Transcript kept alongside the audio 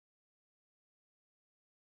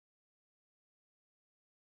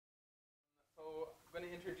I'm going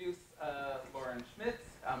to introduce Lauren Schmitz.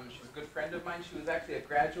 She's a good friend of mine. She was actually a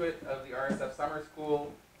graduate of the RSF Summer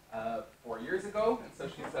School 4 years ago, and so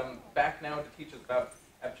she's back now to teach us about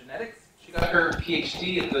epigenetics. She got her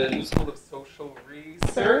PhD at the New School of Social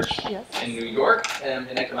Research in New York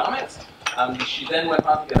in economics. She then went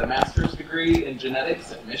on to get a master's degree in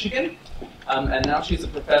genetics at Michigan, and now she's a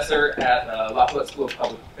professor at Lafayette School of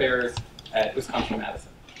Public Affairs at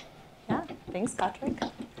Wisconsin-Madison. Yeah, thanks, Patrick.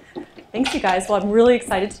 Thanks, you guys. Well, I'm really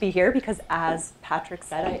excited to be here because, as Patrick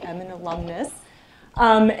said, I am an alumnus.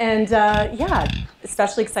 Yeah,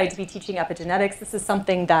 especially excited to be teaching epigenetics. This is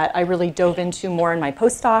something that I really dove into more in my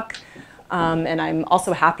postdoc. And I'm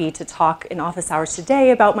also happy to talk in office hours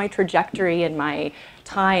today about my trajectory and my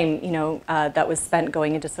time, that was spent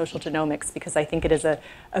going into social genomics, because I think it is a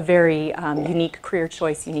very unique career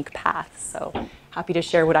choice, unique path. So happy to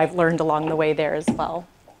share what I've learned along the way there as well.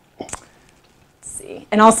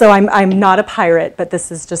 And also, I'm not a pirate, but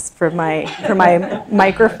this is just for my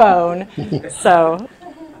microphone. So,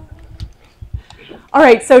 all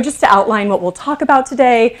right. So just to outline what we'll talk about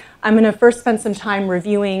today, I'm going to first spend some time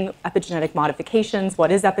reviewing epigenetic modifications.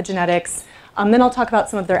 What is epigenetics? Then I'll talk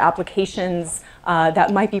about some of their applications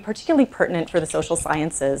that might be particularly pertinent for the social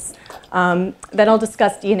sciences. Then I'll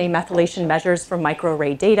discuss DNA methylation measures from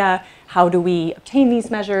microarray data. How do we obtain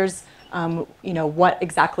these measures? What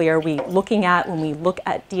exactly are we looking at when we look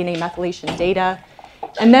at DNA methylation data?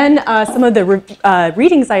 And then some of the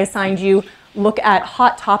readings I assigned you look at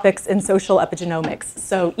hot topics in social epigenomics.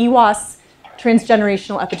 So EWAS,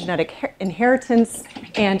 transgenerational epigenetic inheritance,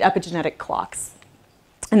 and epigenetic clocks.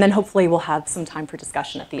 And then hopefully we'll have some time for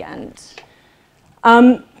discussion at the end.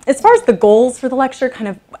 As far as the goals for the lecture, kind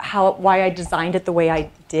of why I designed it the way I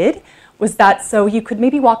did, was that so you could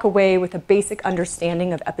maybe walk away with a basic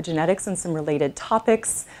understanding of epigenetics and some related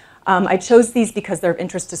topics. I chose these because they're of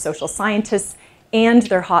interest to social scientists, and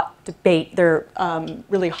they're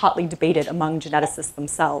really hotly debated among geneticists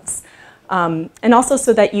themselves. And also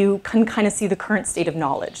so that you can kind of see the current state of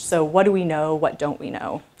knowledge. So what do we know, what don't we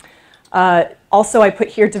know? Also, I put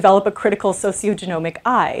here, develop a critical sociogenomic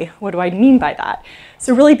eye. What do I mean by that?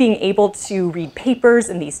 So really being able to read papers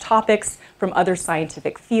in these topics from other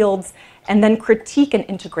scientific fields, and then critique and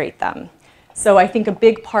integrate them. So I think a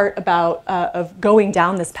big part of going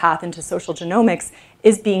down this path into social genomics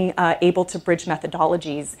is being able to bridge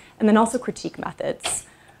methodologies and then also critique methods.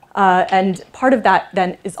 And part of that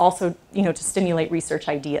then is also to stimulate research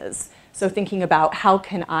ideas. So thinking about how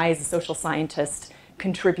can I, as a social scientist,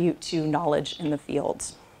 contribute to knowledge in the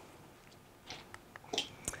field.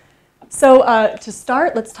 So to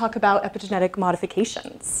start, let's talk about epigenetic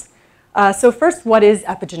modifications. So first, what is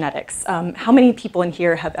epigenetics? How many people in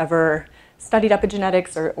here have ever studied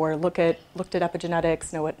epigenetics or looked at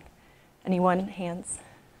epigenetics? Know what? Anyone? Hands?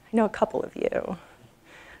 I know a couple of you. A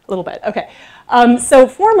little bit. Okay. So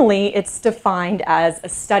formally, it's defined as a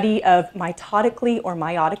study of mitotically or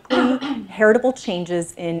meiotically heritable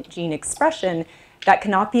changes in gene expression that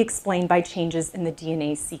cannot be explained by changes in the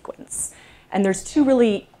DNA sequence. And there's two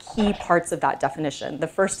really key parts of that definition. The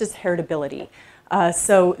first is heritability.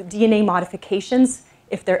 So DNA modifications,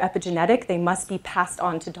 if they're epigenetic, they must be passed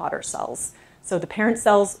on to daughter cells. So the parent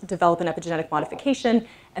cells develop an epigenetic modification,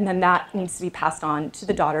 and then that needs to be passed on to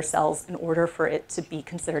the daughter cells in order for it to be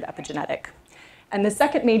considered epigenetic. And the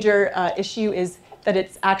second major issue is that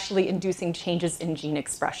it's actually inducing changes in gene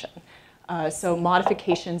expression. So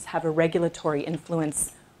modifications have a regulatory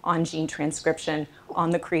influence on gene transcription, on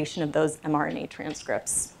the creation of those mRNA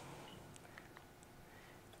transcripts.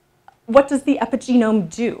 What does the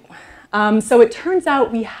epigenome do? So it turns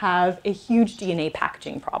out we have a huge DNA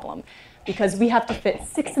packaging problem, because we have to fit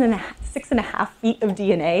 6.5 feet of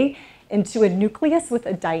DNA into a nucleus with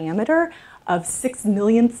a diameter of 6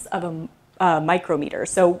 millionths of a micrometer.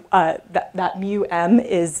 So that mu m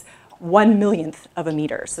is 1 millionth of a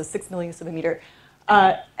meter, so 6 millionths of a meter.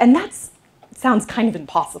 And that sounds kind of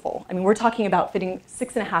impossible. I mean, we're talking about fitting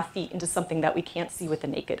 6.5 feet into something that we can't see with the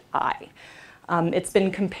naked eye. It's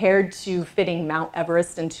been compared to fitting Mount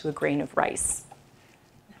Everest into a grain of rice.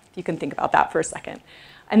 If you can think about that for a second.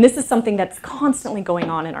 And this is something that's constantly going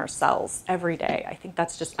on in our cells every day. I think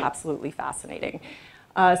that's just absolutely fascinating.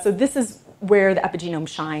 So this is where the epigenome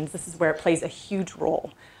shines. This is where it plays a huge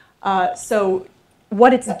role. So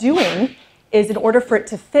what it's doing is, in order for it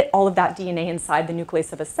to fit all of that DNA inside the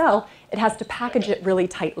nucleus of a cell, it has to package it really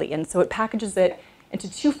tightly. And so it packages it into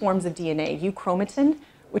two forms of DNA, euchromatin,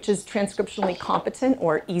 which is transcriptionally competent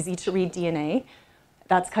or easy to read DNA.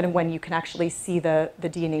 That's kind of when you can actually see the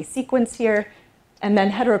DNA sequence here. And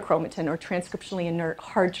then heterochromatin, or transcriptionally inert,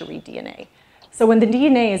 hard to read DNA. So when the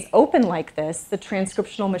DNA is open like this, the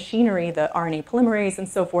transcriptional machinery, the RNA polymerase and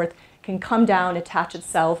so forth, can come down, attach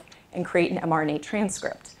itself, and create an mRNA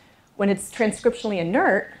transcript. When it's transcriptionally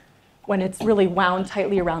inert, when it's really wound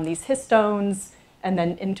tightly around these histones, and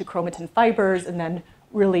then into chromatin fibers, and then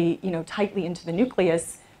really tightly into the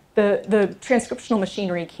nucleus, the transcriptional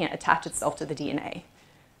machinery can't attach itself to the DNA.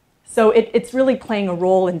 So it's really playing a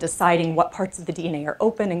role in deciding what parts of the DNA are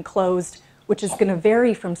open and closed, which is going to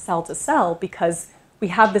vary from cell to cell because we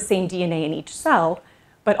have the same DNA in each cell,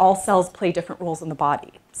 but all cells play different roles in the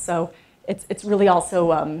body. So it's really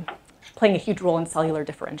also playing a huge role in cellular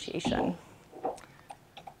differentiation.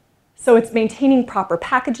 So it's maintaining proper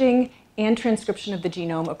packaging and transcription of the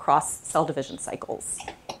genome across cell division cycles.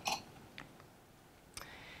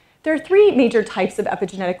 There are three major types of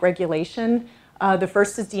epigenetic regulation. The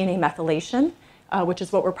first is DNA methylation, which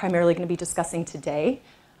is what we're primarily going to be discussing today.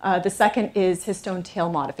 The second is histone tail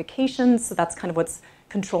modifications, so that's kind of what's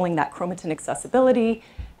controlling that chromatin accessibility.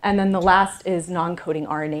 And then the last is non-coding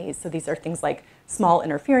RNAs. So these are things like small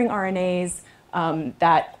interfering RNAs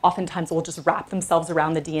that oftentimes will just wrap themselves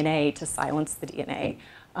around the DNA to silence the DNA.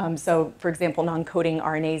 So for example, non-coding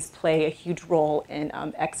RNAs play a huge role in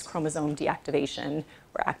X chromosome deactivation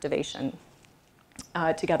or activation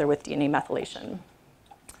together with DNA methylation.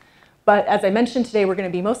 But as I mentioned today, we're going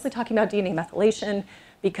to be mostly talking about DNA methylation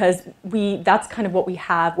because that's kind of what we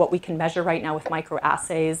have, what we can measure right now with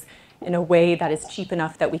microassays in a way that is cheap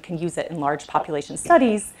enough that we can use it in large population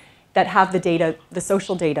studies that have the data, the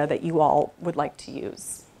social data that you all would like to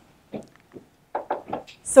use.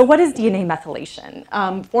 So what is DNA methylation?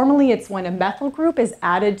 Formally, it's when a methyl group is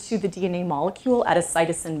added to the DNA molecule at a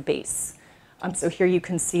cytosine base. So here you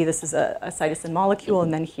can see this is a cytosine molecule,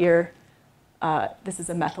 and then here, this is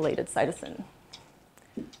a methylated cytosine.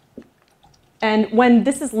 And when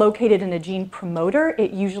this is located in a gene promoter,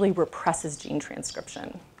 it usually represses gene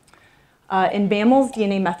transcription. In mammals,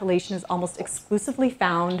 DNA methylation is almost exclusively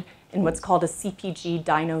found in what's called a CpG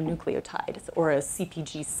dinonucleotide, or a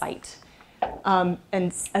CpG site. And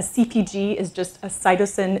a CpG is just a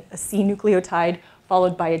cytosine, a C nucleotide,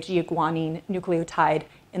 followed by a G-guanine nucleotide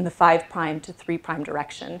in the 5' to 3'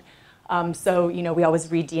 direction. So we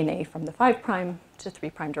always read DNA from the 5' to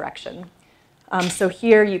 3' direction. So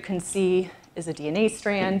here you can see is a DNA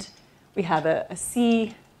strand. We have a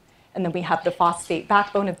C, and then we have the phosphate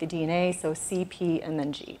backbone of the DNA, so C, P, and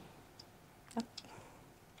then G. Yep.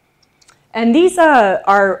 And these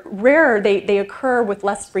are rare. They occur with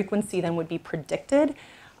less frequency than would be predicted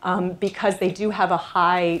because they do have a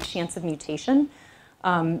high chance of mutation.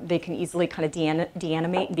 They can easily kind of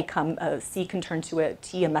deanimate and become a C can turn to a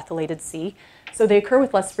T, a methylated C. So they occur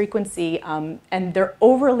with less frequency, and they're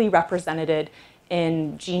overly represented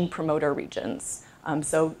in gene promoter regions.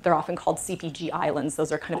 So they're often called CpG islands.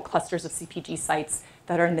 Those are kind of clusters of CpG sites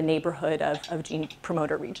that are in the neighborhood of gene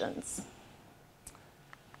promoter regions.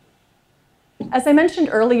 As I mentioned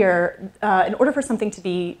earlier, in order for something to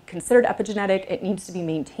be considered epigenetic, it needs to be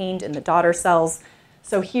maintained in the daughter cells.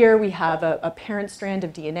 So here we have a parent strand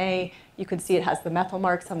of DNA. You can see it has the methyl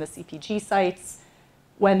marks on the CpG sites.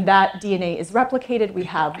 When that DNA is replicated, we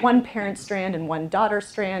have one parent strand and one daughter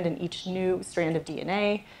strand in each new strand of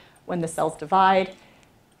DNA when the cells divide.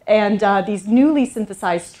 And these newly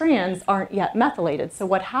synthesized strands aren't yet methylated. So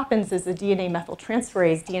what happens is the DNA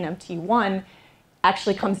methyltransferase, DNMT1,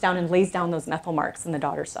 actually comes down and lays down those methyl marks in the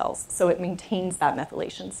daughter cells. So it maintains that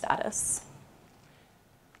methylation status.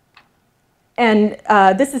 And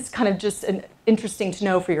this is kind of just interesting to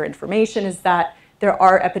know for your information is that there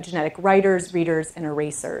are epigenetic writers, readers, and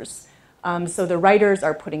erasers. So the writers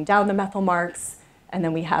are putting down the methyl marks, and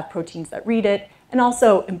then we have proteins that read it, and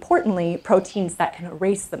also, importantly, proteins that can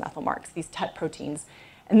erase the methyl marks, these TET proteins.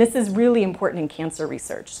 And this is really important in cancer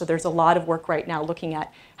research. So there's a lot of work right now looking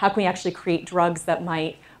at how can we actually create drugs that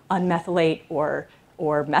might unmethylate or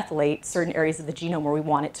methylate certain areas of the genome where we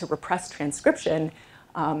want it to repress transcription,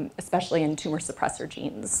 especially in tumor suppressor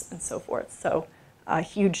genes and so forth. So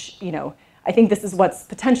huge, I think this is what's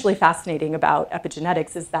potentially fascinating about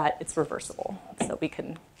epigenetics is that it's reversible. So we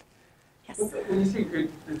can, yes? When you say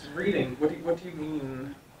it's reading, what do you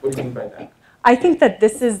mean by that? I think that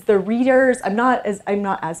this is the readers. I'm not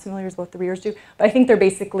as familiar as what the readers do, but I think they're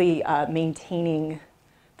basically maintaining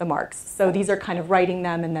the marks. So these are kind of writing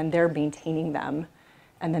them, and then they're maintaining them,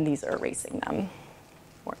 and then these are erasing them,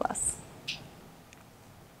 more or less.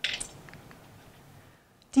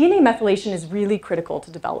 DNA methylation is really critical to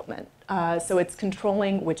development. So it's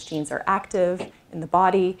controlling which genes are active in the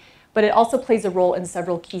body, but it also plays a role in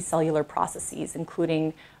several key cellular processes,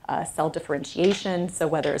 including cell differentiation. So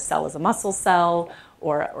whether a cell is a muscle cell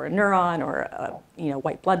or a neuron or a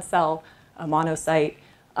white blood cell, a monocyte.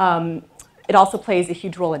 It also plays a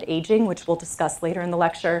huge role in aging, which we'll discuss later in the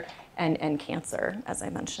lecture, and cancer, as I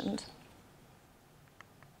mentioned.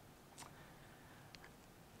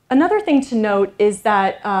 Another thing to note is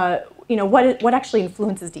that what actually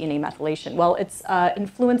influences DNA methylation? Well, it's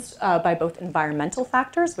influenced by both environmental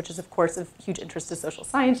factors, which is of course of huge interest to social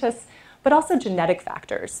scientists, but also genetic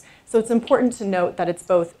factors. So it's important to note that it's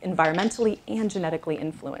both environmentally and genetically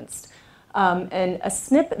influenced. And a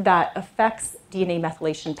SNP that affects DNA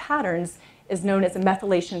methylation patterns is known as a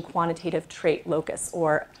methylation quantitative trait locus,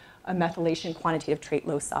 or a methylation quantitative trait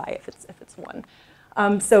loci, if it's one.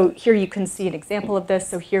 So here you can see an example of this.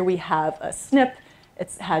 So here we have a SNP.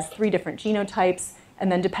 It has 3 different genotypes,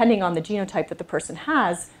 and then depending on the genotype that the person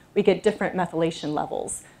has, we get different methylation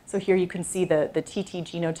levels. So here you can see the TT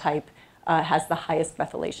genotype has the highest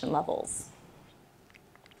methylation levels.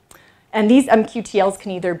 And these MQTLs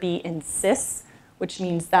can either be in cis, which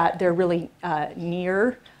means that they're really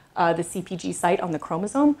near the CPG site on the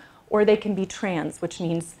chromosome, or they can be trans, which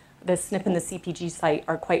means the SNP and the CPG site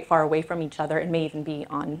are quite far away from each other and may even be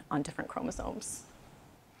on different chromosomes.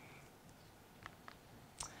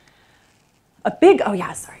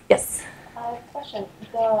 Yes. Question,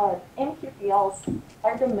 the MQTLs,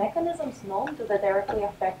 are the mechanisms known? Do they directly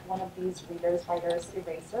affect one of these readers, writers,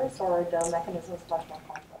 erasers, or are the mechanisms much more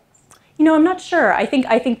complex? I'm not sure. I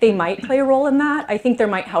think they might play a role in that. I think there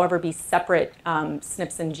might, however, be separate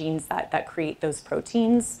SNPs and genes that create those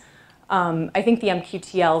proteins. I think the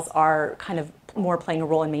MQTLs are kind of more playing a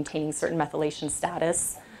role in maintaining certain methylation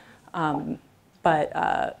status.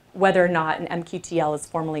 But whether or not an MQTL is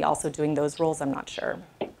formally also doing those roles, I'm not sure.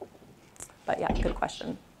 But yeah, good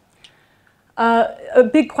question. A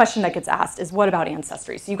big question that gets asked is, what about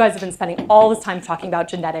ancestry? So you guys have been spending all this time talking about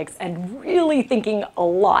genetics and really thinking a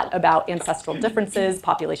lot about ancestral differences,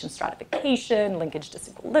 population stratification, linkage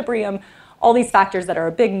disequilibrium, all these factors that are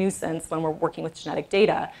a big nuisance when we're working with genetic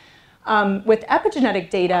data. With epigenetic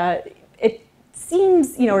data, it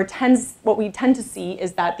seems, what we tend to see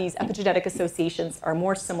is that these epigenetic associations are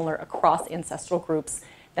more similar across ancestral groups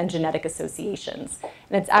than genetic associations.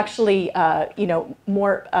 And it's actually,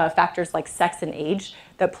 more factors like sex and age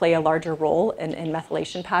that play a larger role in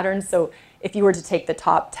methylation patterns. So if you were to take the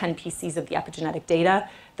top 10 PCs of the epigenetic data,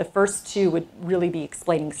 the first 2 would really be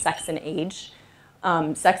explaining sex and age.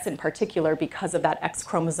 Sex in particular because of that X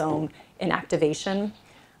chromosome inactivation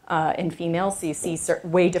in females. So you see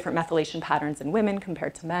way different methylation patterns in women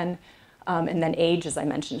compared to men. And then age, as I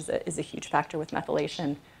mentioned, is a huge factor with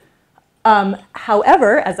methylation.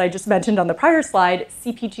 However, as I just mentioned on the prior slide,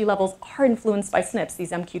 CPG levels are influenced by SNPs,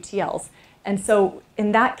 these MQTLs. And so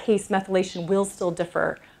in that case, methylation will still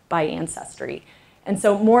differ by ancestry. And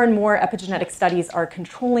so more and more epigenetic studies are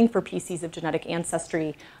controlling for PCs of genetic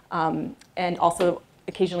ancestry and also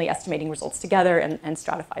occasionally estimating results together and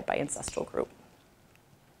stratified by ancestral group.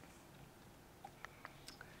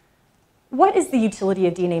 What is the utility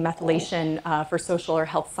of DNA methylation for social or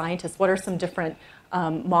health scientists? What are some different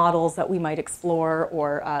models that we might explore,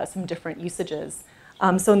 or some different usages?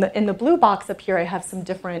 So in the blue box up here, I have some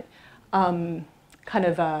different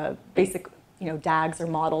basic DAGs or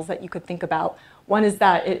models that you could think about. One is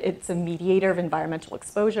that it's a mediator of environmental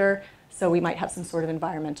exposure. So we might have some sort of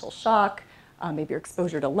environmental shock, maybe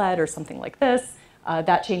exposure to lead or something like this.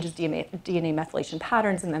 That changes DNA methylation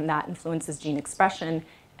patterns, and then that influences gene expression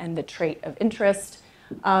and the trait of interest.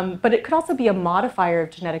 But it could also be a modifier of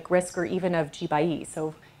genetic risk or even of G by E.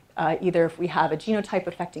 So either if we have a genotype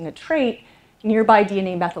affecting a trait, nearby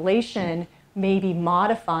DNA methylation may be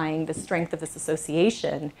modifying the strength of this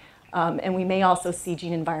association. And we may also see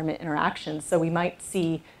gene-environment interactions. So we might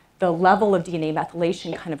see the level of DNA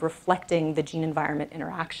methylation kind of reflecting the gene-environment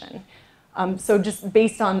interaction. So just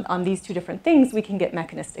based on these 2 different things, we can get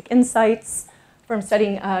mechanistic insights. From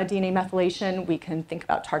studying DNA methylation, we can think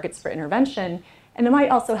about targets for intervention. And it might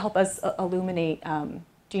also help us illuminate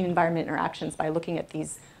gene-environment interactions by looking at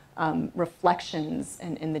these reflections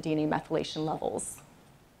in the DNA methylation levels.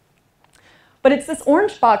 But it's this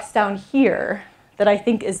orange box down here that I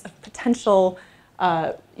think is of potential,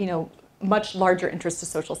 much larger interest to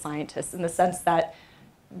social scientists, in the sense that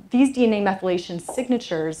these DNA methylation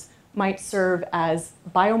signatures might serve as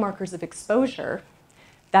biomarkers of exposure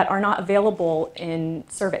that are not available in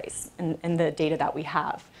surveys in the data that we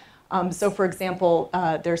have. So for example,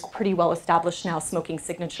 there's pretty well established now smoking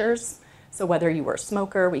signatures. So whether you were a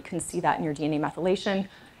smoker, we can see that in your DNA methylation.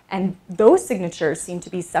 And those signatures seem to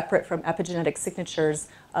be separate from epigenetic signatures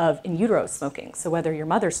of in utero smoking, so whether your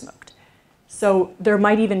mother smoked. So there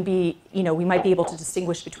might even be, we might be able to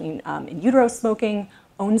distinguish between in utero smoking,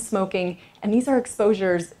 own smoking, and these are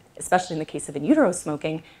exposures especially in the case of in utero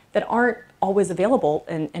smoking, that aren't always available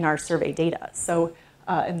in our survey data. So,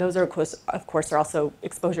 and those are, of course, are also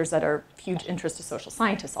exposures that are of huge interest to social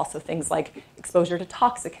scientists, also things like exposure to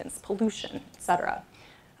toxicants, pollution, et cetera.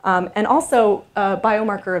 And also a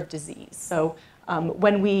biomarker of disease. So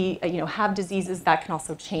when we have diseases, that can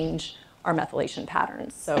also change our methylation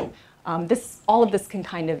patterns. So all of this can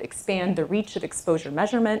kind of expand the reach of exposure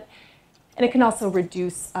measurement, and it can also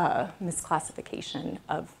reduce misclassification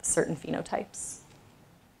of certain phenotypes.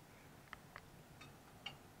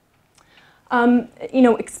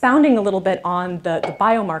 Expounding a little bit on the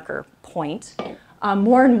biomarker point,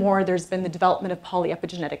 more and more there's been the development of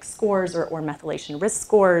polyepigenetic scores or methylation risk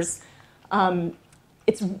scores.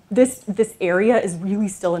 This area is really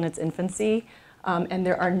still in its infancy, and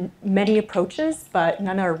there are many approaches, but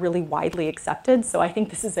none are really widely accepted. So I think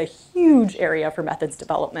this is a huge area for methods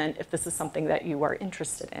development if this is something that you are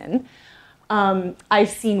interested in. I've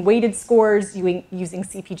seen weighted scores using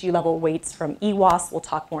CPG level weights from EWAS. We'll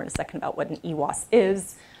talk more in a second about what an EWAS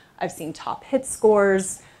is. I've seen top hit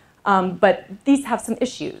scores, but these have some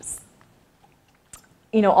issues.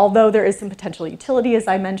 Although there is some potential utility, as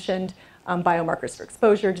I mentioned, biomarkers for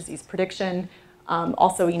exposure, disease prediction,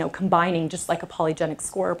 also, combining just like a polygenic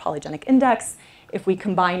score or polygenic index, if we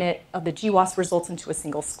combine it of the GWAS results into a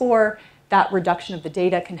single score, that reduction of the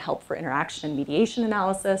data can help for interaction and mediation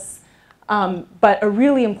analysis. But a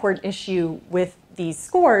really important issue with these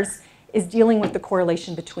scores is dealing with the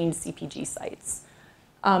correlation between CPG sites.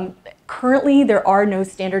 Currently, there are no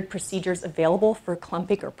standard procedures available for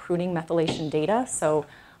clumping or pruning methylation data. So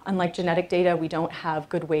unlike genetic data, we don't have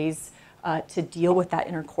good ways to deal with that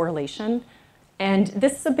intercorrelation. And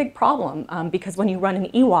this is a big problem because when you run an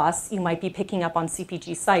EWAS, you might be picking up on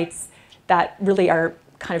CPG sites that really are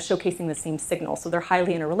kind of showcasing the same signal. So they're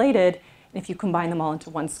highly interrelated. And if you combine them all into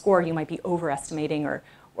one score, you might be overestimating or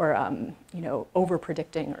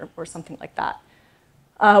over-predicting or something like that.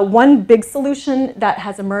 One big solution that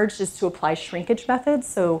has emerged is to apply shrinkage methods.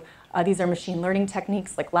 So these are machine learning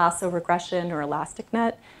techniques like lasso regression or elastic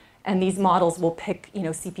net. And these models will pick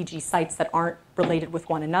CPG sites that aren't related with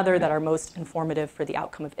one another, that are most informative for the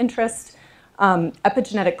outcome of interest.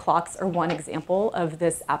 Epigenetic clocks are one example of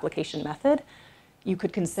this application method. You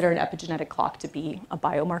could consider an epigenetic clock to be a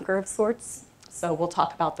biomarker of sorts. So we'll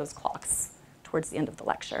talk about those clocks towards the end of the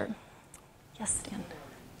lecture. Yes, Dan?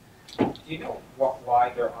 Do you know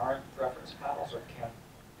why there aren't reference panels, or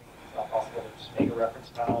it's not possible to just make a reference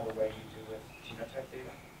panel the way you do with genotype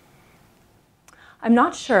data? I'm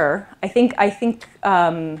not sure. I think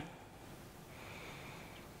I'm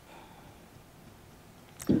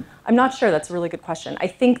not sure. That's a really good question. I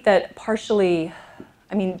think that partially,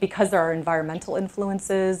 because there are environmental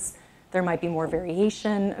influences, there might be more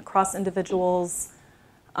variation across individuals.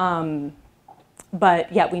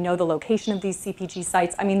 But yet we know the location of these CPG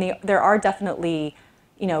sites. There are definitely,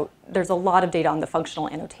 there's a lot of data on the functional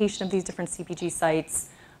annotation of these different CPG sites.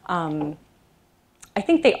 I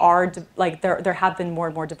think they are, there have been more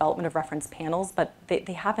and more development of reference panels, but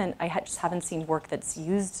they haven't, just haven't seen work that's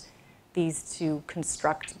used these to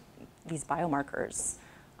construct these biomarkers.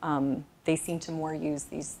 They seem to more use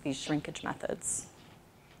these shrinkage methods.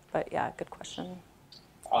 But yeah, good question.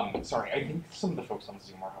 Sorry, I think some of the folks on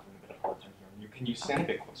Zoom are having a bit of a hard time hearing you. Can you stand a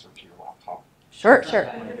bit closer to your laptop? Sure.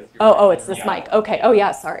 Oh, it's this mic. Okay, oh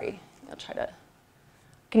yeah, sorry. I'll try to.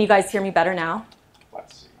 Can you guys hear me better now?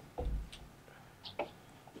 Let's see.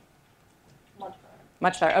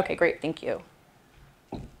 Much better. Okay, great. Thank you.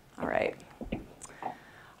 All right.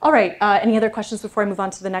 Any other questions before I move on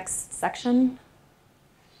to the next section?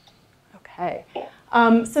 Okay.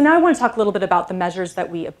 So now I want to talk a little bit about the measures that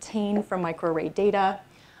we obtain from microarray data.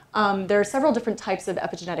 There are several different types of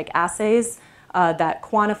epigenetic assays that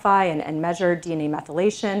quantify and measure DNA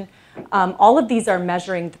methylation. All of these are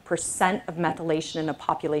measuring the percent of methylation in a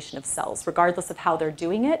population of cells. Regardless of how they're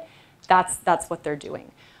doing it, that's what they're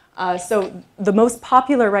doing. So the most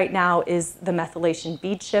popular right now is the methylation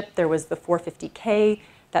bead chip. There was the 450K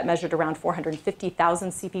that measured around 450,000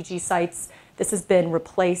 CPG sites. This has been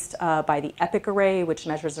replaced by the EPIC array, which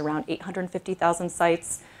measures around 850,000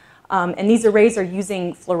 sites. And these arrays are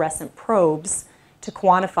using fluorescent probes to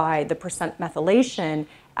quantify the percent methylation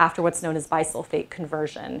after what's known as bisulfate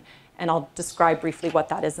conversion. And I'll describe briefly what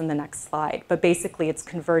that is in the next slide. But basically, it's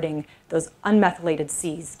converting those unmethylated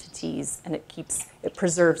Cs to Ts, and it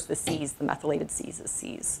preserves the Cs, the methylated Cs as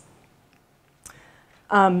Cs.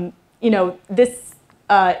 This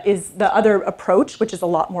is the other approach, which is a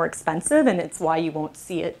lot more expensive, and it's why you won't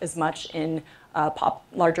see it as much in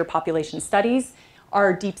larger population studies,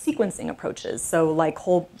 are deep sequencing approaches. So like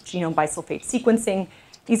whole genome bisulfate sequencing,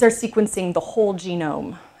 these are sequencing the whole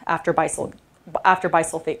genome after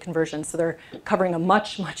bisulfate conversion. So they're covering a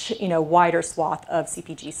much wider swath of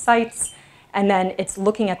CpG sites. And then it's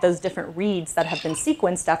looking at those different reads that have been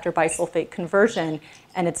sequenced after bisulfate conversion,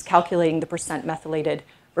 and it's calculating the percent methylated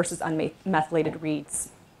versus unmethylated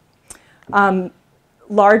reads.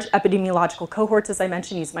 Large epidemiological cohorts, as I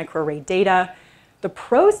mentioned, use microarray data. The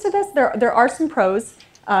pros to this, there are some pros.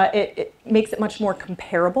 It makes it much more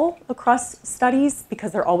comparable across studies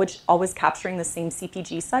because they're always capturing the same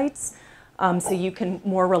CpG sites. So you can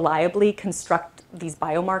more reliably construct these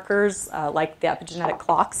biomarkers like the epigenetic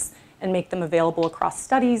clocks and make them available across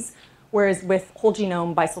studies. Whereas with whole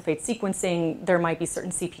genome bisulfate sequencing, there might be certain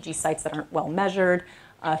CpG sites that aren't well measured,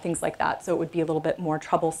 things like that. So it would be a little bit more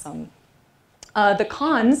troublesome. The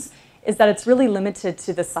cons is that it's really limited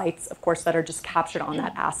to the sites, of course, that are just captured on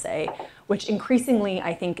that assay, which increasingly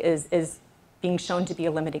I think is being shown to be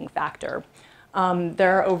a limiting factor.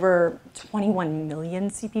 There are over 21 million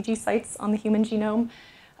CpG sites on the human genome,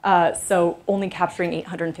 so only capturing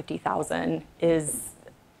 850,000 is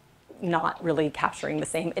not really capturing the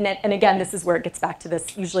same. And again, this is where it gets back to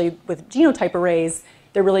this. Usually with genotype arrays,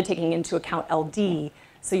 they're really taking into account LD,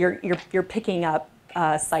 so you're picking up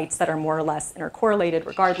sites that are more or less intercorrelated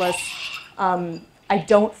regardless. I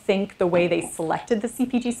don't think the way they selected the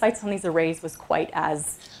CpG sites on these arrays was quite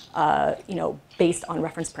as based on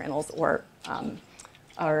reference panels or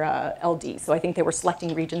LD. So I think they were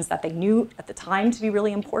selecting regions that they knew at the time to be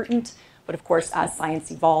really important, but of course as science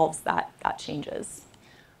evolves, that changes.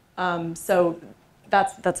 So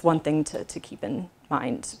that's one thing to keep in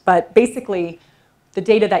mind. But basically, the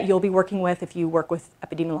data that you'll be working with if you work with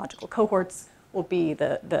epidemiological cohorts will be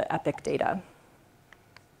the EPIC data.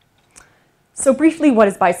 So briefly, what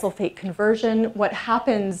is bisulfate conversion? What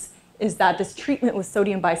happens is that this treatment with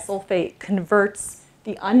sodium bisulfate converts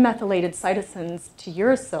the unmethylated cytosins to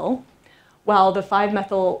uracil, while the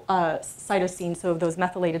 5-methyl cytosines, so those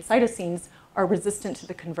methylated cytosines, are resistant to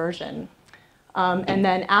the conversion. And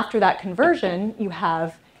then after that conversion, you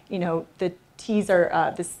have, the T's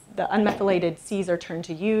are, the unmethylated C's are turned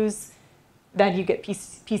to U's. Then you get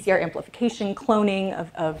PCR amplification, cloning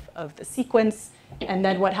of the sequence. And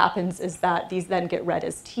then what happens is that these then get read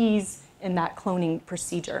as T's in that cloning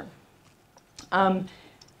procedure.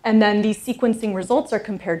 And then these sequencing results are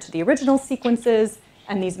compared to the original sequences,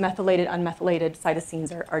 and these methylated, unmethylated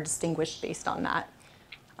cytosines are distinguished based on that.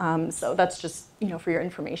 So that's just for your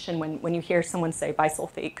information when you hear someone say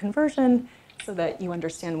bisulfate conversion, so that you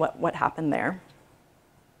understand what happened there.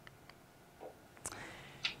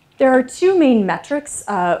 There are two main metrics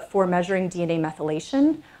for measuring DNA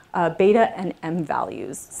methylation, beta and M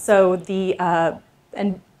values. So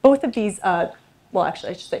and both of these, well, actually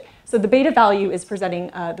I should say, so the beta value is presenting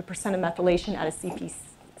the percent of methylation at a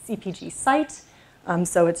CpG site.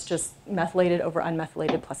 So it's just methylated over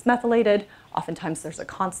unmethylated plus methylated. Oftentimes there's a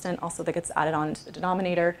constant also that gets added on to the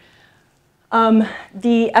denominator.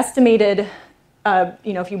 The estimated,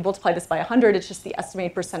 if you multiply this by 100, it's just the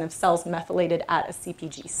estimated percent of cells methylated at a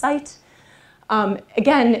CpG site.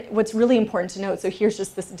 Again, what's really important to note, so here's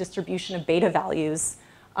just this distribution of beta values.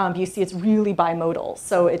 You see it's really bimodal.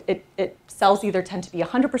 So cells either tend to be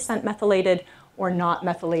 100% methylated or not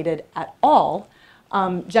methylated at all.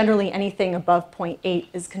 Generally, anything above 0.8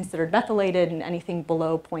 is considered methylated, and anything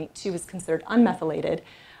below 0.2 is considered unmethylated.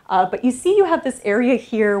 But you see you have this area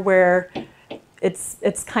here where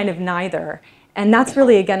it's kind of neither. And that's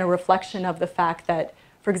really, again, a reflection of the fact that,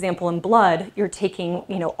 for example, in blood, you're taking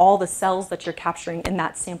all the cells that you're capturing in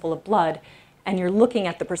that sample of blood, and you're looking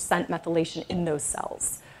at the percent methylation in those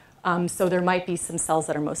cells. So there might be some cells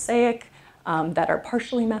that are mosaic, that are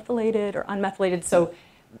partially methylated or unmethylated. So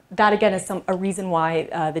that, again, is a reason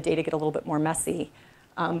why the data get a little bit more messy.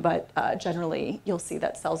 But generally, you'll see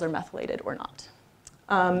that cells are methylated or not.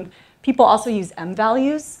 People also use M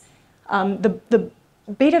values. The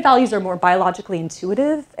beta values are more biologically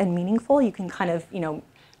intuitive and meaningful. You can kind of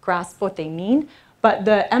grasp what they mean. But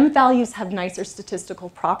the M values have nicer statistical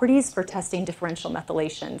properties for testing differential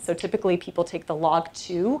methylation. So typically, people take the log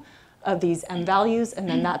 2 of these M values, and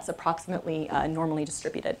then that's approximately normally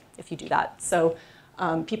distributed if you do that. So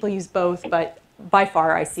people use both, but by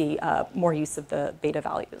far I see more use of the beta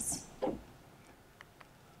values.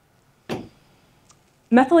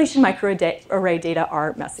 Methylation microarray data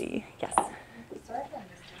are messy. Yes? Sorry if I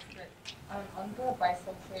missed this, but on the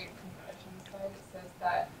bisulfate conversion side, it says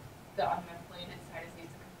that the unmethylated side is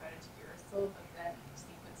used to convert it to uracil, but then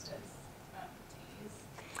sequenced as T's.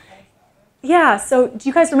 Yeah, so do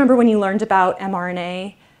you guys remember when you learned about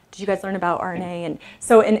mRNA? Did you guys learn about RNA? And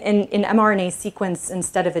so in mRNA sequence,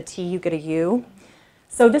 instead of a T, you get a U.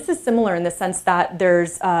 So this is similar in the sense that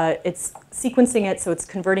it's sequencing it, so it's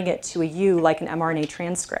converting it to a U like an mRNA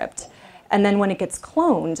transcript. And then when it gets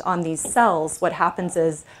cloned on these cells, what happens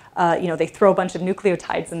is, they throw a bunch of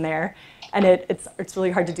nucleotides in there, and it's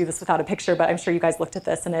really hard to do this without a picture, but I'm sure you guys looked at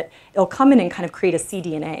this, and it'll come in and kind of create a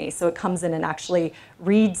cDNA. So it comes in and actually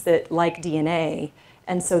reads it like DNA,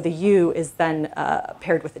 and so the U is then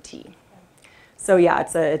paired with a T. So yeah,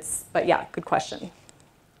 but yeah, good question.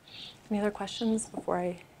 Any other questions before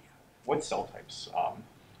I? What cell types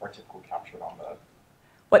are typically captured on the?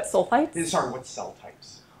 What sulfites? Sorry, what cell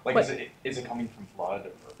types? Like, is it coming from blood?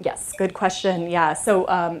 Or? Yes, good question. Yeah, so,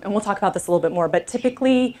 and we'll talk about this a little bit more, but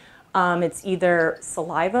typically it's either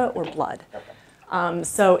saliva or blood. Okay.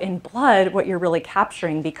 So in blood, what you're really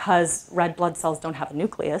capturing, because red blood cells don't have a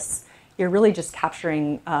nucleus, you're really just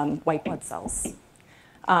capturing white blood cells.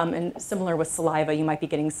 And similar with saliva, you might be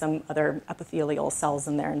getting some other epithelial cells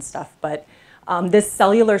in there and stuff, but this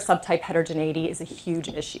cellular subtype heterogeneity is a huge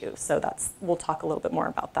issue. So we'll talk a little bit more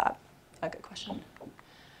about that. A good question.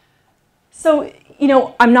 So,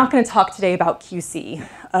 I'm not going to talk today about QC.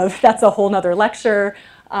 That's a whole nother lecture,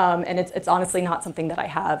 and it's honestly not something that I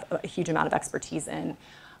have a huge amount of expertise in.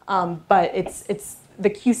 But the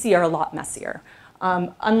QC are a lot messier.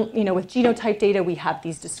 With genotype data, we have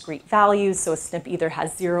these discrete values. So a SNP either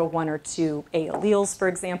has 0, 1, or 2 A alleles, for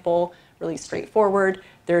example, really straightforward.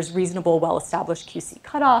 There's reasonable, well-established QC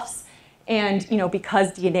cutoffs. And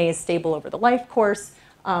because DNA is stable over the life course,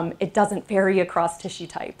 it doesn't vary across tissue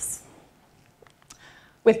types.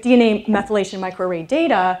 With DNA methylation microarray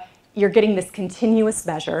data, you're getting this continuous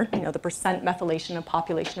measure, the percent methylation of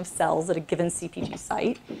population of cells at a given CpG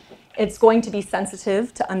site. It's going to be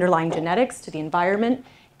sensitive to underlying genetics, to the environment,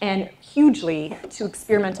 and hugely to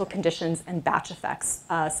experimental conditions and batch effects.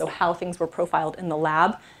 So how things were profiled in the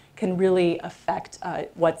lab can really affect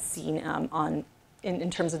what's seen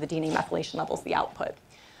in terms of the DNA methylation levels, the output.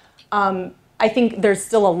 I think there's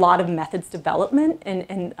still a lot of methods development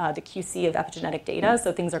in the QC of epigenetic data,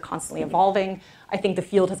 so things are constantly evolving. I think the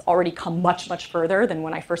field has already come much, much further than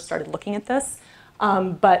when I first started looking at this.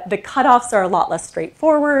 But the cutoffs are a lot less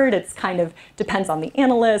straightforward. It's kind of depends on the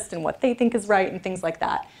analyst and what they think is right and things like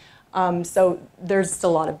that. So there's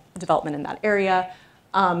still a lot of development in that area.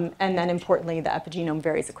 And then importantly, the epigenome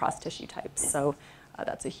varies across tissue types, so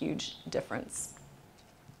that's a huge difference.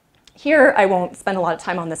 Here, I won't spend a lot of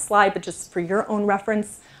time on this slide, but just for your own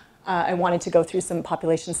reference, I wanted to go through some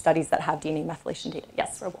population studies that have DNA methylation data.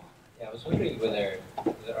 Yes, Robel? Yeah, I was wondering whether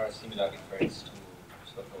there are similar efforts to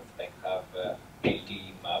sort of like have a AD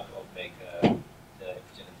map of like the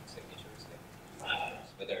epigenetic signatures,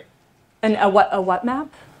 whether And a what map?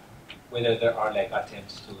 whether there are like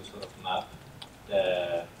attempts to sort of map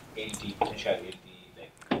the potential AD.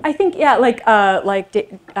 I think, yeah,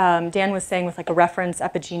 Dan was saying with like a reference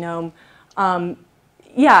epigenome,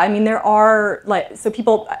 yeah, I mean, there are,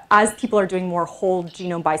 as people are doing more whole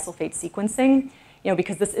genome bisulfate sequencing,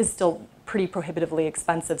 because this is still pretty prohibitively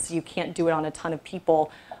expensive, so you can't do it on a ton of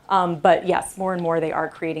people. But yes, more and more they are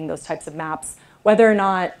creating those types of maps. Whether or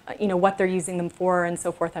not, what they're using them for and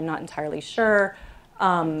so forth, I'm not entirely sure.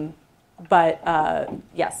 But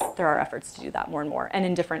yes, there are efforts to do that more and more, and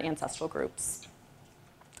in different ancestral groups.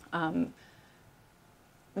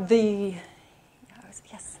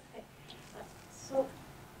 Yes? So,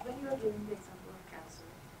 when you're giving the example of cancer,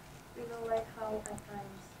 like how at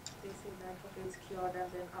times they say that, okay, it's cured,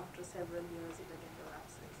 and then after several years it again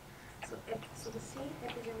relapses. So the same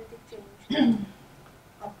epigenetic change can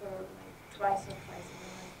occur like twice or thrice in the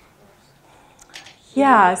life course.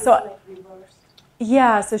 Yeah, so like reversed.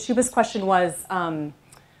 Yeah, so Shuba's question was,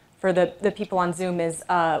 for the people on Zoom, is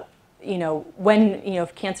when,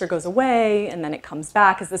 if cancer goes away and then it comes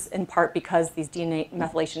back, is this in part because these DNA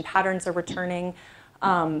methylation patterns are returning?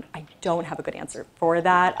 I don't have a good answer for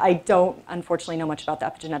that. I don't, unfortunately, know much about the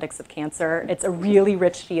epigenetics of cancer. It's a really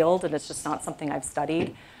rich field, and it's just not something I've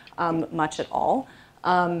studied much at all.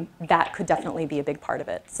 That could definitely be a big part of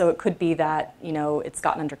it. So it could be that, it's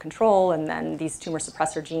gotten under control, and then these tumor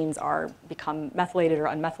suppressor genes become methylated or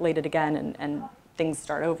unmethylated again, and things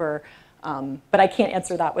start over. But I can't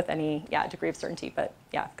answer that with any degree of certainty, but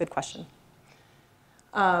yeah, good question.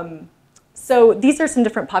 So these are some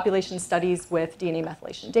different population studies with DNA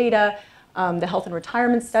methylation data. The Health and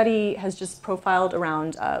Retirement Study has just profiled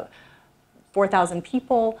around 4,000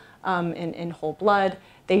 people in whole blood.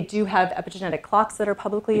 They do have epigenetic clocks that are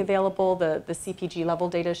publicly available. The CpG level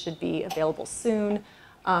data should be available soon.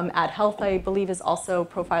 AdHealth, I believe, is also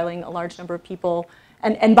profiling a large number of people.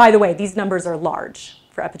 And by the way, these numbers are large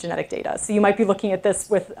for epigenetic data. So you might be looking at this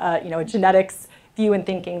with a genetics view and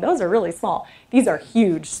thinking, those are really small. These are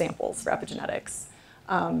huge samples for epigenetics.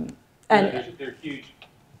 And they're huge,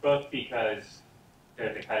 both because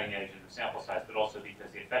they're the cutting edge of the sample size, but also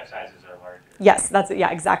because the effect sizes are larger. yes,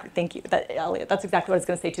 yeah, exactly. Thank you, Elliot. That's exactly what I was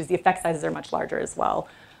going to say too. Is the effect sizes are much larger as well,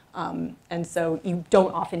 and so you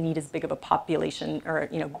don't often need as big of a population or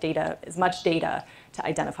as much data to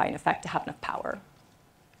identify an effect to have enough power.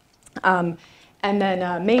 And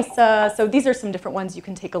then MESA. So these are some different ones you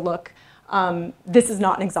can take a look. This is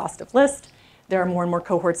not an exhaustive list. There are more and more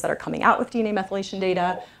cohorts that are coming out with DNA methylation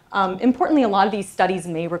data. Importantly, a lot of these studies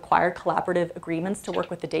may require collaborative agreements to work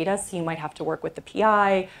with the data, so you might have to work with the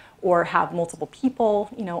PI or have multiple people,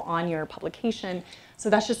 on your publication. So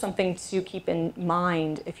that's just something to keep in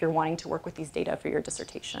mind if you're wanting to work with these data for your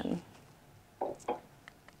dissertation.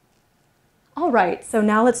 All right, so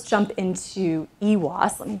now let's jump into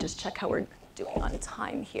EWAS. Let me just check how we're doing on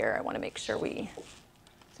time here. I want to make sure does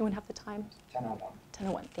anyone have the time? 10:01.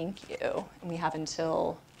 10:01, thank you. And we have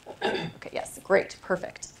until, okay, yes, great,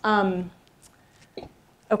 perfect.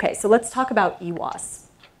 Okay, so let's talk about EWAS.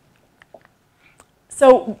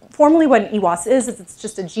 So formally what an EWAS is it's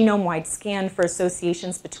just a genome-wide scan for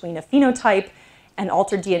associations between a phenotype and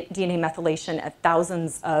altered DNA methylation at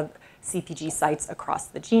thousands of CPG sites across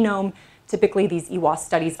the genome. Typically, these EWAS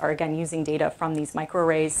studies are, again, using data from these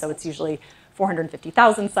microarrays, so it's usually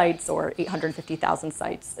 450,000 sites or 850,000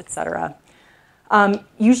 sites, et cetera.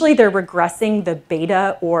 Usually, they're regressing the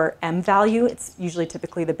beta or M value. It's usually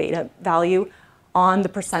typically the beta value on the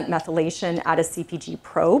percent methylation at a CPG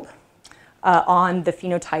probe on the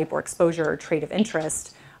phenotype or exposure or trait of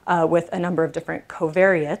interest with a number of different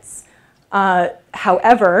covariates.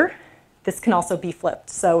 However, this can also be flipped.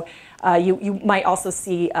 So you might also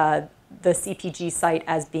see the CPG site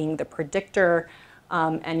as being the predictor,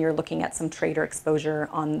 and you're looking at some trait or exposure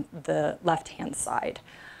on the left-hand side.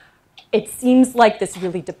 It seems like this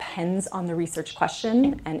really depends on the research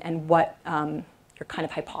question and what your kind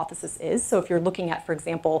of hypothesis is. So if you're looking at, for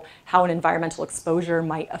example, how an environmental exposure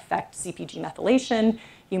might affect CPG methylation,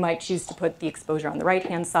 you might choose to put the exposure on the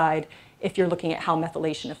right-hand side. If you're looking at how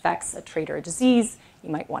methylation affects a trait or a disease, you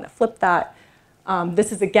might want to flip that.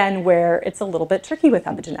 This is, again, where it's a little bit tricky with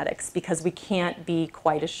epigenetics because we can't be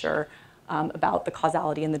quite as sure about the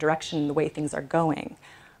causality and the direction and the way things are going.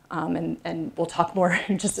 And we'll talk more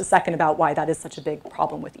in just a second about why that is such a big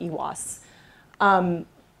problem with EWAS.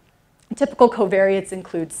 Typical covariates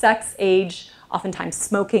include sex, age, oftentimes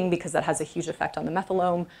smoking because that has a huge effect on the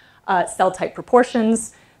methylome, cell type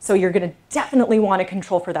proportions. So you're going to definitely want to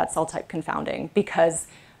control for that cell type confounding because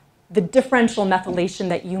the differential methylation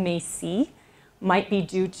that you may see might be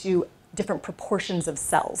due to different proportions of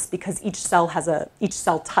cells because each cell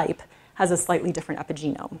type has a slightly different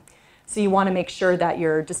epigenome. So you want to make sure that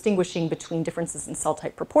you're distinguishing between differences in cell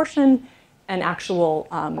type proportion and actual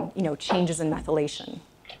changes in methylation.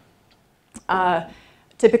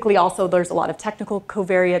 Typically also there's a lot of technical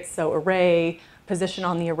covariates, so array, position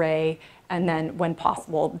on the array, and then when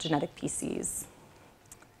possible, genetic PCs.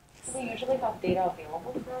 Do we usually have data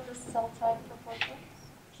available for the cell type proportions?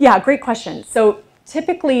 Yeah, great question. So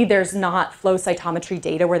typically there's not flow cytometry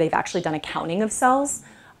data where they've actually done a counting of cells,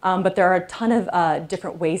 but there are a ton of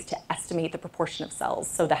different ways to estimate the proportion of cells.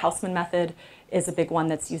 So the Houseman method is a big one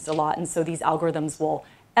that's used a lot, and so these algorithms will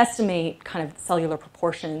estimate kind of cellular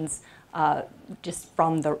proportions just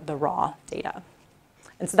from the raw data.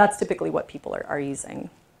 And so that's typically what people are using.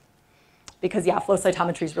 Because, yeah, flow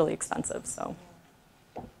cytometry is really expensive, so.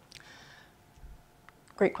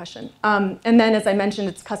 Great question. And then, as I mentioned,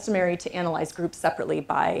 it's customary to analyze groups separately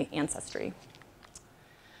by ancestry.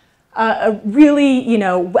 A really,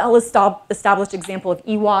 well-established example of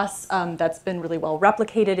EWAS that's been really well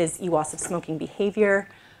replicated is EWAS of smoking behavior.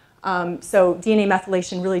 So DNA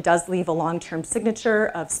methylation really does leave a long-term signature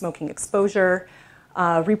of smoking exposure.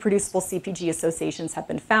 Reproducible CPG associations have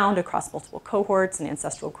been found across multiple cohorts and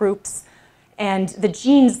ancestral groups. And the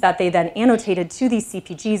genes that they then annotated to these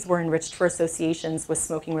CPGs were enriched for associations with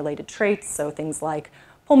smoking-related traits, so things like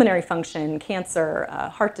pulmonary function, cancer,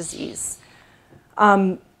 heart disease.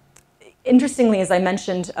 Interestingly, as I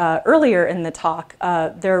mentioned earlier in the talk,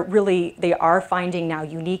 they are finding now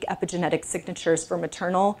unique epigenetic signatures for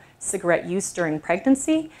maternal cigarette use during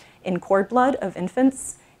pregnancy in cord blood of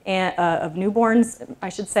infants, and, of newborns, I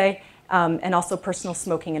should say, and also personal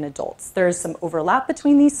smoking in adults. There's some overlap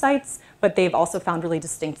between these sites, but they've also found really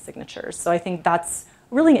distinct signatures. So I think that's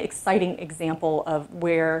really an exciting example of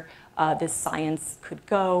where this science could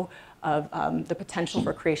go, of the potential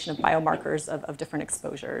for creation of biomarkers of different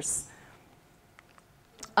exposures.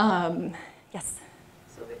 Yes?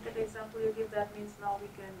 So with that example you give, that means now we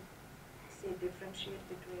can say differentiate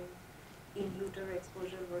between in utero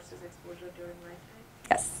exposure versus exposure during lifetime?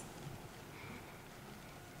 Yes.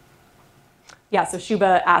 yeah, so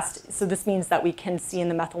Shuba asked, so this means that we can see in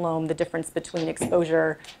the methylome the difference between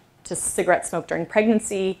exposure to cigarette smoke during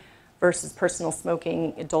pregnancy versus personal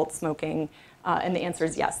smoking, adult smoking, and the answer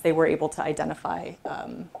is yes, they were able to identify.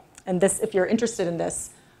 And this, if you're interested in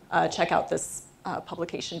this, check out this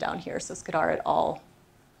publication down here, so Skidar et al.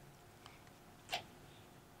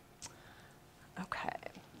 Okay.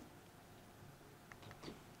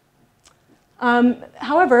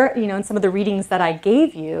 However, in some of the readings that I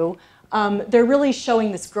gave you, they're really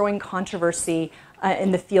showing this growing controversy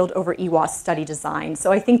in the field over EWAS study design.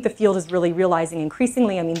 So I think the field is really realizing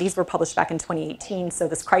increasingly, I mean, these were published back in 2018, so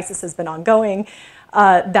this crisis has been ongoing,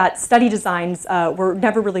 that study designs were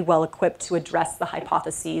never really well equipped to address the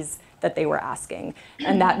hypotheses that they were asking,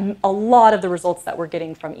 and that a lot of the results that we're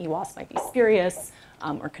getting from EWAS might be spurious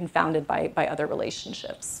or confounded by other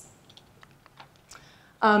relationships.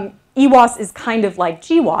 EWAS is kind of like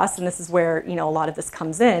GWAS, and this is where a lot of this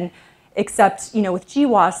comes in, except with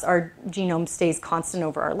GWAS, our genome stays constant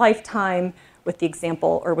over our lifetime, with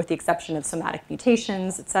the exception of somatic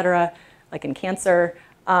mutations, et cetera, like in cancer.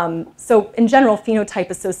 So in general,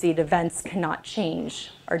 phenotype-associated events cannot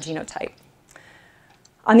change our genotype.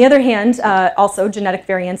 On the other hand, also genetic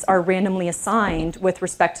variants are randomly assigned with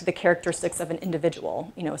respect to the characteristics of an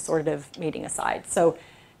individual, assortative mating aside. So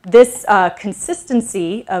this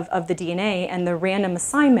consistency of the DNA and the random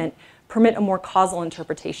assignment permit a more causal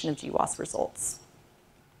interpretation of GWAS results.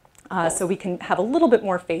 So we can have a little bit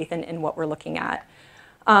more faith in what we're looking at.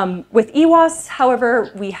 With EWAS,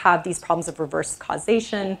 however, we have these problems of reverse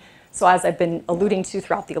causation. So as I've been alluding to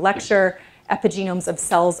throughout the lecture, epigenomes of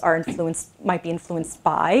cells might be influenced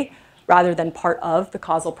by, rather than part of, the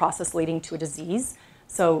causal process leading to a disease.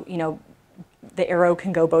 So, the arrow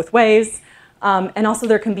can go both ways. And also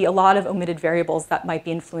there can be a lot of omitted variables that might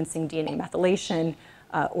be influencing DNA methylation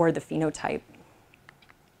or the phenotype.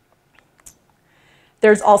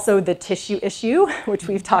 There's also the tissue issue, which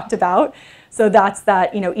we've talked about. So that's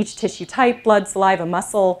that, each tissue type, blood, saliva,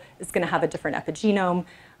 muscle, is going to have a different epigenome.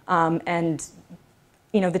 And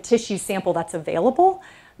the tissue sample that's available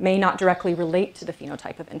may not directly relate to the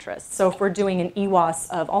phenotype of interest. So if we're doing an EWAS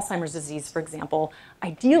of Alzheimer's disease, for example,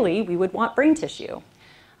 ideally we would want brain tissue.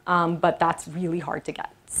 But that's really hard to get.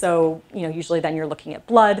 So usually then you're looking at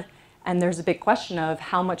blood, and there's a big question of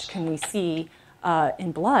how much can we see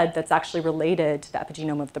in blood that's actually related to the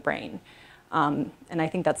epigenome of the brain. And I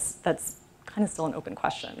think that's kind of still an open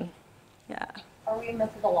question. Yeah. Are we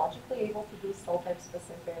methodologically able to do cell type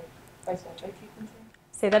specific bisulfite sequencing?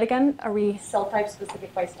 Say that again. Are we cell type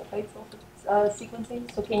specific bisulfite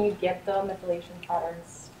sequencing? So can you get the methylation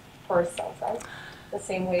patterns per cell size the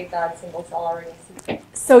same way that single cell RNA sequencing?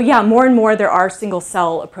 So yeah, more and more there are single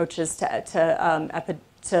cell approaches to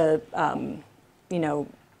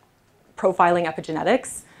profiling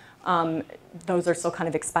epigenetics. Those are still kind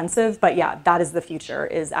of expensive, but yeah, that is the future,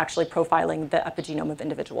 is actually profiling the epigenome of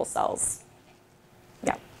individual cells.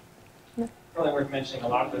 Yeah. Probably worth mentioning, a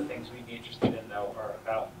lot of the things we'd be interested in, though, are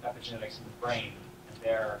about epigenetics in the brain, and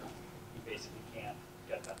there you basically can't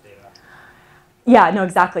get that data. Yeah, no,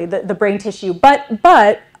 exactly, the brain tissue. But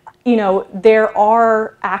there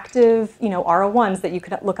are active, R01s that you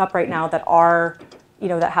could look up right now that are,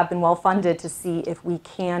 that have been well funded to see if we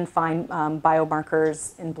can find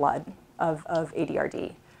biomarkers in blood of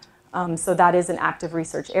ADRD. So that is an active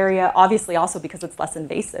research area. Obviously, also because it's less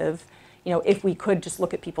invasive, if we could just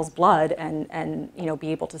look at people's blood and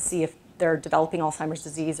be able to see if they're developing Alzheimer's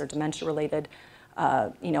disease or dementia-related,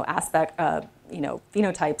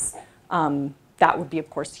 phenotypes, that would be, of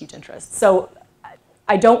course, huge interest. So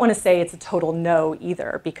I don't want to say it's a total no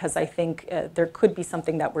either, because I think there could be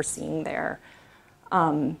something that we're seeing there,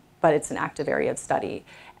 but it's an active area of study.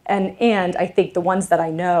 And I think the ones that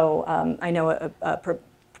I know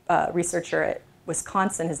a researcher at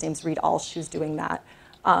Wisconsin, his name's Reed Alsh, who's doing that.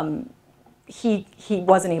 He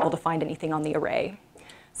wasn't able to find anything on the array.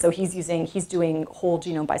 So he's doing whole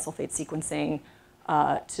genome bisulfate sequencing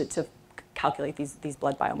to calculate these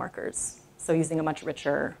blood biomarkers. So using a much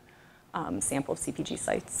richer sample of CPG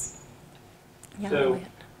sites. Yeah, so,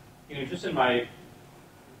 just in my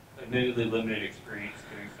admittedly limited experience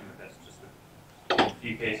doing some of this, just with a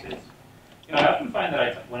few cases, I often find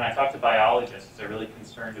that when I talk to biologists, they're really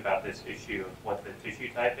concerned about this issue of what the tissue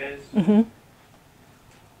type is. Mm-hmm.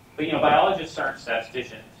 But biologists aren't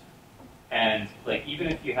statisticians, and even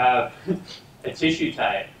if you have a tissue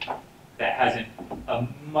type that has a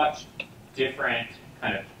much different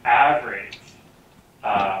kind of average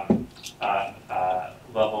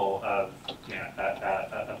level of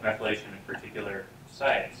methylation in particular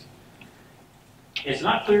sites, it's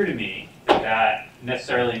not clear to me that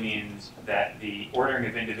necessarily means that the ordering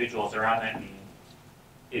of individuals around that mean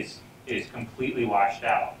is completely washed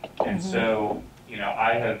out. And so, you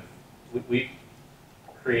know, we've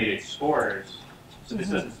created scores. So this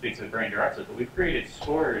doesn't speak to the brain directly, but we've created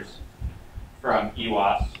scores from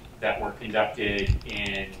EWAS that were conducted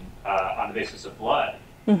on the basis of blood,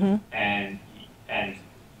 and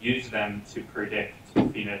use them to predict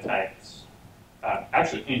phenotypes,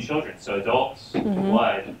 actually in children. So adults,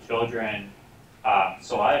 blood, children,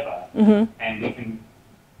 saliva, and we can,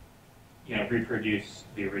 you know, reproduce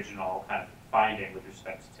the original kind of finding with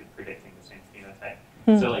respect to predicting the same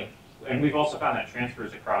phenotype. So like, and we've also found that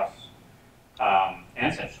transfers across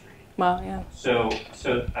ancestry. Wow, yeah. So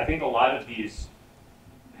I think a lot of these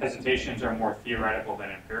hesitations are more theoretical than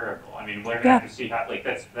empirical. I mean, we're gonna have to see how, like,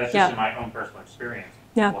 that's just in my own personal experience.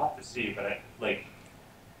 Yeah. We'll have to see, but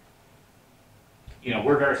you know,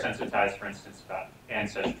 we're very sensitized, for instance, about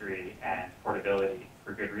ancestry and portability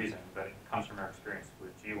for good reason, but it comes from our experience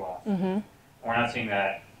with GWAS. We're not seeing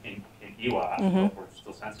that in EWAS, but we're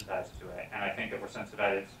still sensitized to it. And I think that we're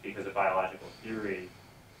sensitized because of biological theory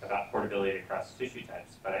about portability across tissue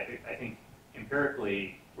types. But I think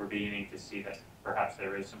empirically, we're beginning to see that perhaps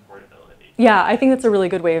there is some portability. Yeah, I think that's a really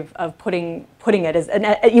good way of putting it.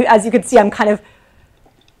 As you can see, I'm kind of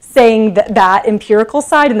saying that empirical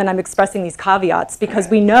side, and then I'm expressing these caveats, because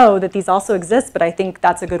we know that these also exist, but I think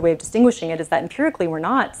that's a good way of distinguishing it, is that empirically we're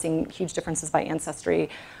not seeing huge differences by ancestry.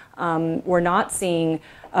 We're not seeing,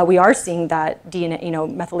 we are seeing that DNA, you know,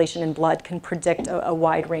 methylation in blood can predict a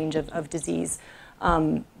wide range of disease.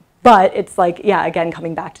 But it's like, yeah, again,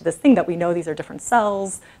 coming back to this thing that we know these are different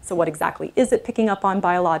cells, so what exactly is it picking up on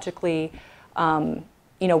biologically?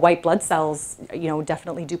 You know, white blood cells, you know,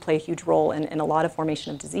 definitely do play a huge role in a lot of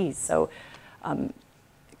formation of disease. So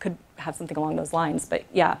it could have something along those lines, but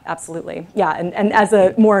yeah, absolutely. Yeah, and as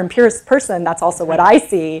a more empiricist person, that's also what I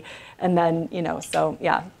see. And then, you know, so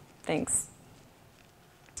yeah, thanks.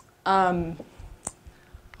 All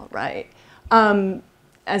right.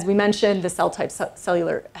 As we mentioned, the cell type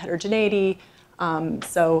cellular heterogeneity. And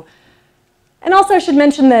also I should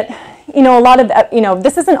mention that, you know, a lot of, you know,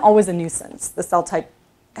 this isn't always a nuisance, the cell type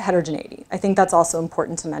heterogeneity. I think that's also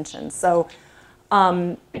important to mention. So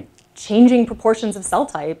changing proportions of cell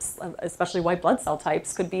types, especially white blood cell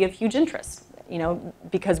types, could be of huge interest, you know,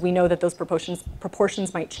 because we know that those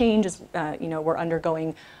proportions might change as, you know, we're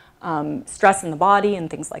undergoing stress in the body and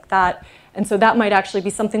things like that. And so that might actually be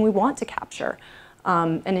something we want to capture.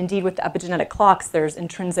 And indeed, with the epigenetic clocks, there's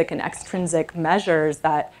intrinsic and extrinsic measures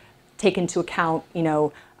that take into account, you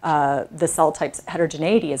know, the cell type's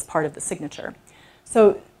heterogeneity as part of the signature.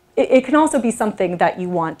 So it can also be something that you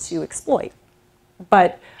want to exploit,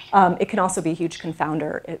 but it can also be a huge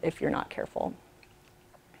confounder if you're not careful.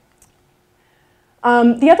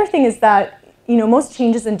 The other thing is that, you know, most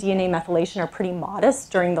changes in DNA methylation are pretty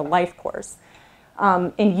modest during the life course.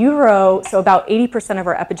 In utero, so about 80% of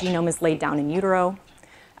our epigenome is laid down in utero.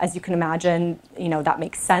 As you can imagine, you know, that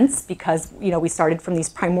makes sense because, you know, we started from these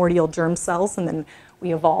primordial germ cells and then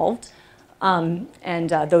we evolved.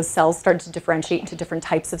 Those cells started to differentiate into different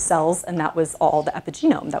types of cells, and that was all the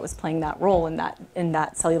epigenome that was playing that role in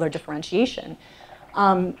that cellular differentiation.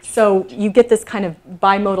 So you get this kind of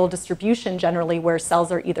bimodal distribution generally where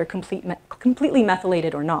cells are either completely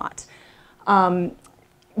methylated or not.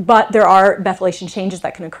 But there are methylation changes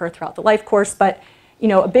that can occur throughout the life course. But, you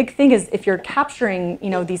know, a big thing is if you're capturing, you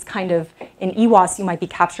know, these kind of, in EWAS, you might be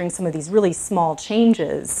capturing some of these really small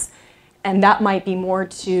changes. And that might be more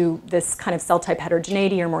to this kind of cell type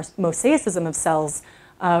heterogeneity or more mosaicism of cells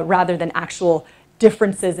rather than actual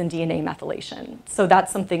differences in DNA methylation. So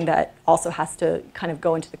that's something that also has to kind of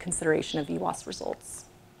go into the consideration of EWAS results.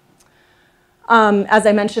 As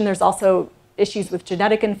I mentioned, there's also issues with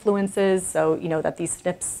genetic influences, so you know that these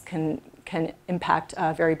SNPs can impact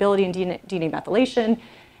variability in DNA methylation,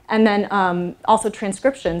 and then also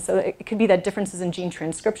transcription. So it could be that differences in gene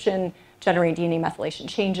transcription generate DNA methylation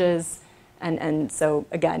changes, and so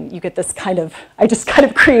again, you get this kind of, I just kind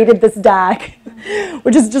of created this DAC,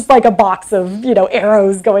 which is just like a box of, you know,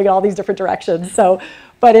 arrows going in all these different directions. So,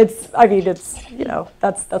 but it's, I mean, it's, you know,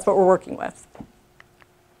 that's what we're working with.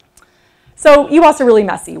 So EWAS are really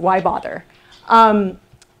messy. Why bother?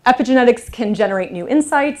 Epigenetics can generate new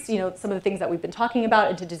insights, you know, some of the things that we've been talking about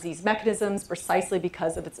into disease mechanisms precisely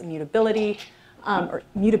because of its immutability, or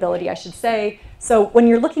mutability, I should say. So when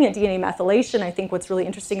you're looking at DNA methylation, I think what's really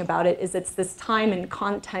interesting about it is it's this time and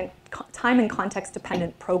context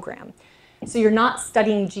dependent program. So you're not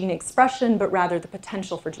studying gene expression, but rather the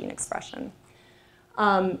potential for gene expression.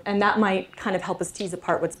 And that might kind of help us tease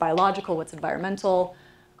apart what's biological, what's environmental,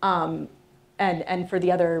 and for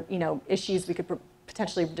the other, you know, issues we could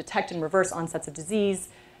potentially detect and reverse onsets of disease.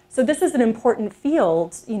 So this is an important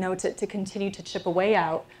field, to continue to chip away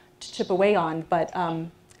on, but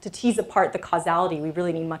to tease apart the causality, we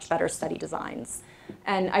really need much better study designs.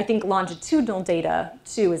 And I think longitudinal data,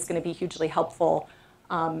 too, is going to be hugely helpful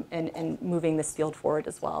in moving this field forward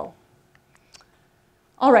as well.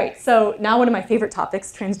 All right, so now one of my favorite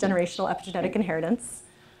topics, transgenerational epigenetic inheritance.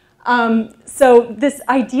 So this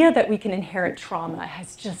idea that we can inherit trauma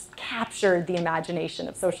has just captured the imagination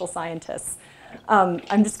of social scientists.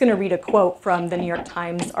 I'm just going to read a quote from the New York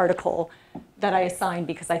Times article that I assigned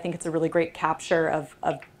because I think it's a really great capture of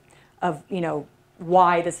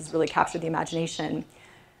why this has really captured the imagination.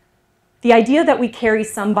 The idea that we carry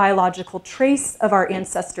some biological trace of our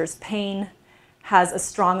ancestors' pain has a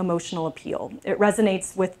strong emotional appeal. It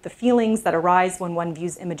resonates with the feelings that arise when one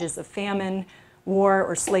views images of famine, war,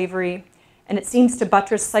 or slavery, and it seems to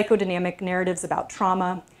buttress psychodynamic narratives about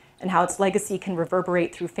trauma and how its legacy can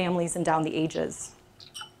reverberate through families and down the ages.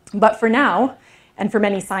 But for now, and for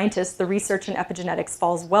many scientists, the research in epigenetics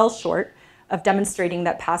falls well short of demonstrating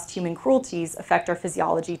that past human cruelties affect our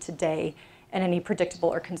physiology today in any predictable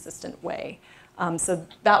or consistent way. So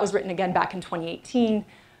that was written again back in 2018,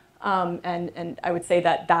 and I would say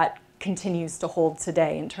that that continues to hold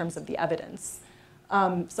today in terms of the evidence.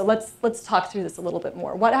 So let's talk through this a little bit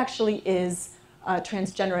more. What actually is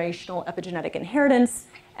transgenerational epigenetic inheritance,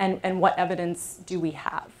 and what evidence do we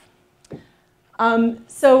have?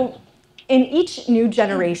 So in each new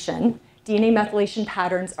generation, DNA methylation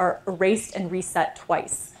patterns are erased and reset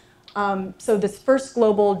twice. So this first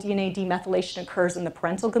global DNA demethylation occurs in the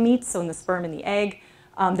parental gametes, so in the sperm and the egg.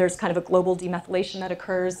 There's kind of a global demethylation that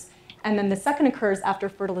occurs. And then the second occurs after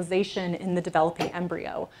fertilization in the developing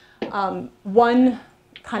embryo. One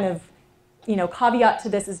kind of caveat to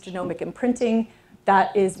this is genomic imprinting.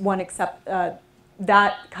 That is one except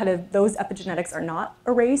those epigenetics are not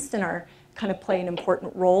erased and are kind of play an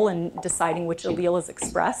important role in deciding which allele is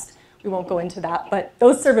expressed. We won't go into that, but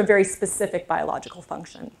those serve a very specific biological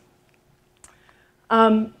function.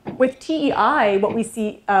 With TEI, what we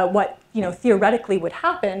see, theoretically would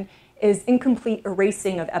happen is incomplete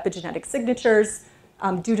erasing of epigenetic signatures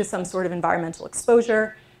due to some sort of environmental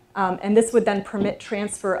exposure. And this would then permit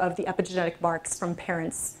transfer of the epigenetic marks from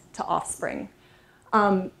parents to offspring.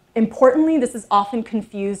 Importantly, this is often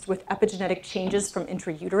confused with epigenetic changes from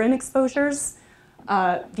intrauterine exposures.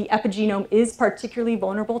 The epigenome is particularly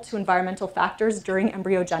vulnerable to environmental factors during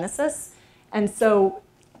embryogenesis. And so,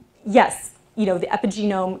 yes, the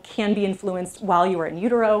epigenome can be influenced while you are in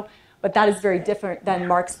utero, but that is very different than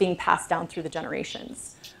marks being passed down through the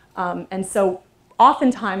generations. And so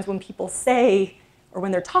oftentimes when people say, or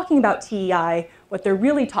when they're talking about TEI, what they're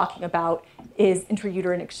really talking about is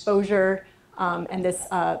intrauterine exposure and this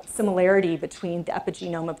similarity between the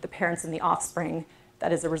epigenome of the parents and the offspring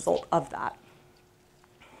that is a result of that.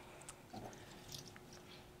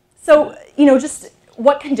 So, just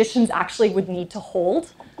what conditions actually would need to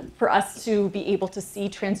hold for us to be able to see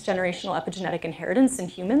transgenerational epigenetic inheritance in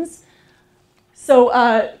humans? So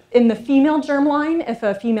in the female germline, if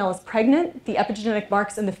a female is pregnant, the epigenetic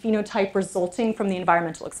marks in the phenotype resulting from the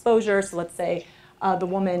environmental exposure, so let's say the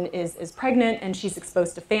woman is pregnant and she's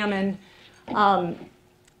exposed to famine,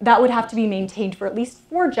 that would have to be maintained for at least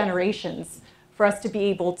 4 generations for us to be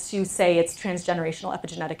able to say it's transgenerational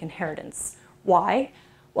epigenetic inheritance. Why?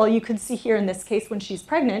 Well, you could see here in this case, when she's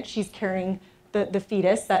pregnant, she's carrying the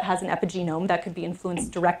fetus that has an epigenome that could be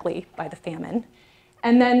influenced directly by the famine.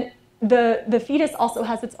 And then the fetus also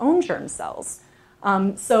has its own germ cells.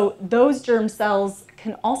 So those germ cells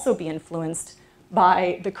can also be influenced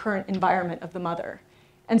by the current environment of the mother.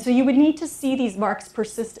 And so you would need to see these marks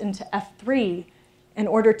persist into F3 in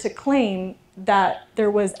order to claim that there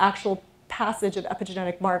was actual passage of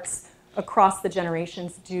epigenetic marks across the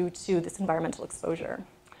generations due to this environmental exposure.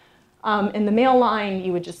 In the male line,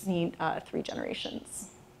 you would just need 3 generations.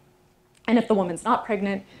 And if the woman's not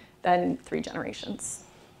pregnant, then 3 generations.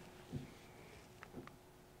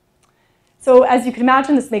 So as you can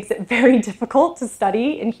imagine, this makes it very difficult to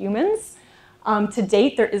study in humans. To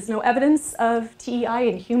date, there is no evidence of TEI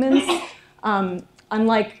in humans.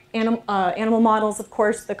 Unlike animal models, of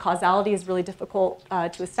course, the causality is really difficult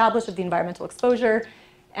to establish of the environmental exposure,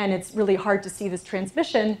 and it's really hard to see this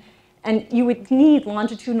transmission. And you would need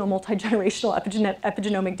longitudinal multi-generational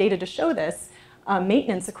epigenomic data to show this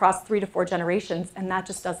maintenance across 3 to 4 generations, and that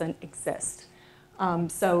just doesn't exist.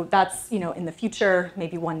 So that's in the future,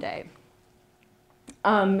 maybe one day.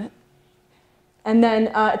 And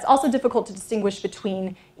then it's also difficult to distinguish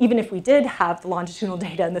between, even if we did have the longitudinal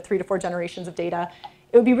data and the 3 to 4 generations of data,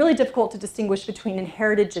 it would be really difficult to distinguish between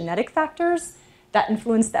inherited genetic factors that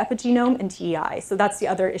influence the epigenome and TEI. So that's the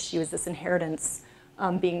other issue, is this inheritance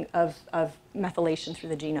being of methylation through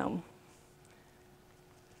the genome.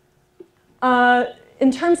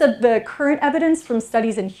 In terms of the current evidence from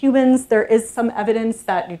studies in humans, there is some evidence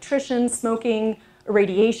that nutrition, smoking,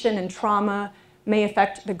 irradiation, and trauma may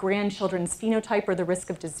affect the grandchildren's phenotype or the risk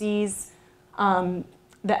of disease.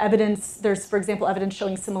 The evidence, there's, for example, evidence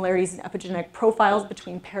showing similarities in epigenetic profiles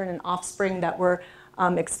between parent and offspring that were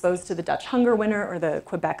exposed to the Dutch hunger winter or the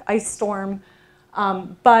Quebec ice storm.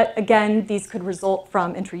 But again, these could result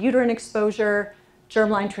from intrauterine exposure,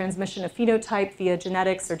 germline transmission of phenotype via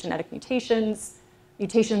genetics or genetic mutations,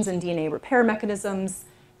 mutations in DNA repair mechanisms,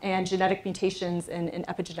 and genetic mutations in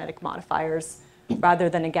epigenetic modifiers, rather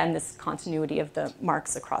than, again, this continuity of the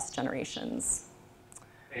marks across generations.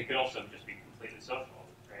 It could also just be completely social,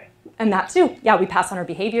 right? And that too, yeah, we pass on our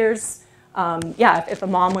behaviors. Yeah, if a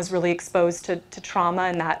mom was really exposed to trauma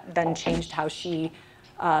and that then changed how she,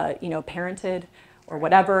 parented or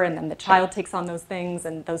whatever, and then the child takes on those things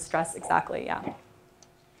and those stress, exactly, yeah.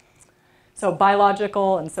 So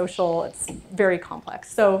biological and social, it's very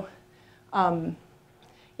complex. So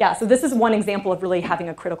yeah, so this is one example of really having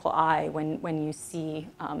a critical eye when you see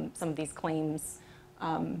some of these claims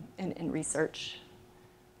in research.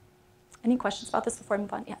 Any questions about this before I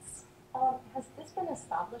move on? Yes. Has this been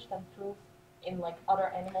established and proved in like other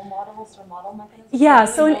animal models or model mechanisms? Yeah,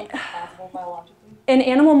 so so it's possible biologically? in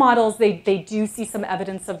animal models, they do see some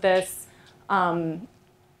evidence of this.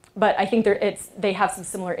 But I think they have some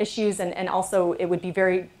similar issues, and also it would be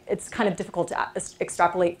it's kind of difficult to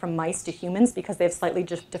extrapolate from mice to humans because they have slightly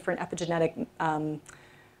just different epigenetic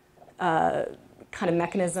kind of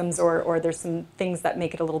mechanisms, or there's some things that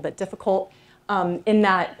make it a little bit difficult. In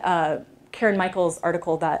that Karen Michaels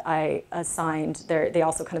article that I assigned, they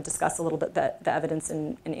also kind of discuss a little bit the evidence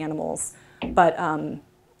in animals. But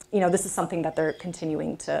this is something that they're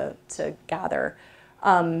continuing to gather.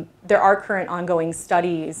 There are current ongoing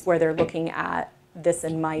studies where they're looking at this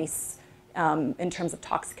in mice in terms of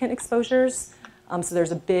toxicant exposures. So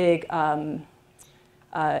there's a big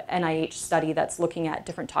NIH study that's looking at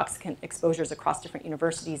different toxicant exposures across different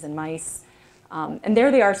universities in mice. And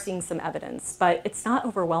there they are seeing some evidence, but it's not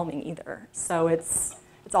overwhelming either. So it's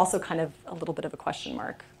also kind of a little bit of a question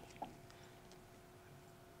mark.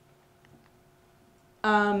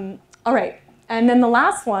 All right. And then the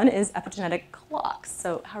last one is epigenetic clocks.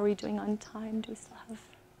 So how are we doing on time? Do we still have?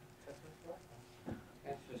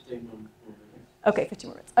 15 more minutes. Okay, 15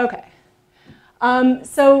 more minutes. Okay.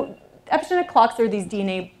 So epigenetic clocks are these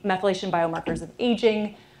DNA methylation biomarkers of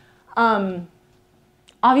aging.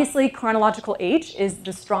 Obviously, chronological age is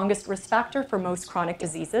the strongest risk factor for most chronic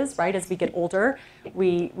diseases, right? As we get older,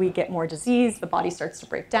 we get more disease, the body starts to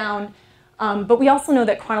break down. But we also know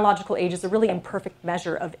that chronological age is a really imperfect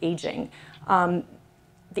measure of aging.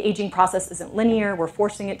 The aging process isn't linear. We're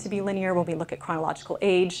forcing it to be linear when we look at chronological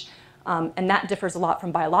age. And that differs a lot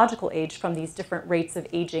from biological age, from these different rates of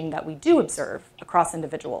aging that we do observe across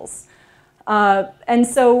individuals. And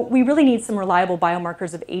so we really need some reliable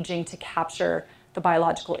biomarkers of aging to capture the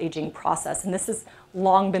biological aging process. And this has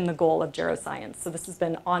long been the goal of geroscience. So this has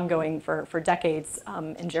been ongoing for decades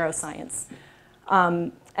in geroscience.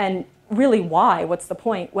 And really, why? What's the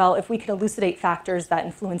point? Well, if we can elucidate factors that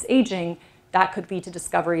influence aging, that could lead to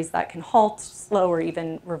discoveries that can halt, slow, or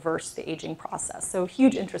even reverse the aging process. So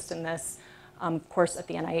huge interest in this, of course, at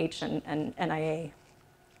the NIH and NIA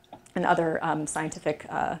and other scientific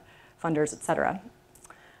funders, et cetera.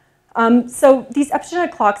 So these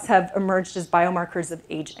epigenetic clocks have emerged as biomarkers of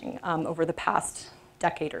aging over the past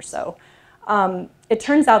decade or so. It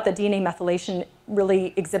turns out that DNA methylation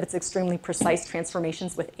really exhibits extremely precise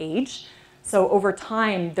transformations with age. So over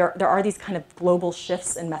time, there are these kind of global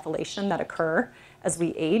shifts in methylation that occur as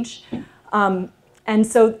we age. And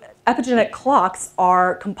so epigenetic clocks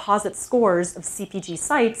are composite scores of CPG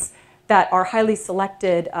sites that are highly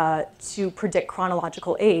selected to predict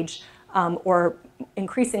chronological age or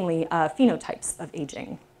increasingly phenotypes of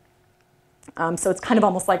aging. So it's kind of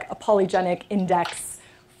almost like a polygenic index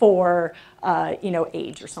for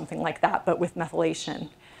age or something like that, but with methylation.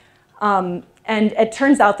 And it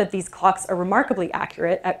turns out that these clocks are remarkably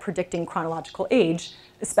accurate at predicting chronological age,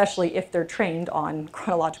 especially if they're trained on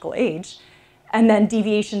chronological age. And then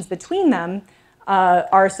deviations between them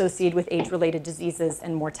are associated with age-related diseases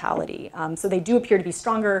and mortality. So they do appear to be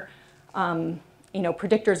stronger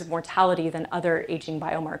predictors of mortality than other aging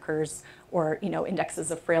biomarkers or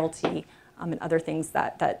indexes of frailty and other things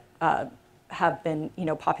that have been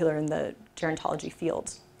popular in the gerontology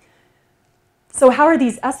field. So how are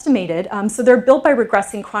these estimated? So they're built by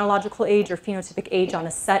regressing chronological age or phenotypic age on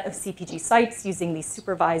a set of CPG sites using these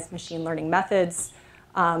supervised machine learning methods.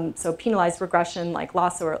 So penalized regression like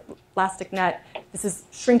loss or elastic net, this is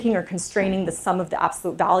shrinking or constraining the sum of the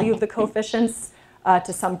absolute value of the coefficients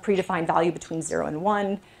to some predefined value between 0 and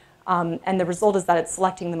 1. And the result is that it's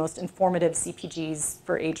selecting the most informative CPGs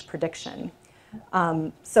for age prediction.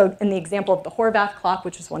 So in the example of the Horvath clock,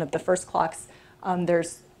 which was one of the first clocks,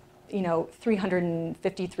 there's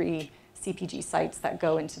 353 CPG sites that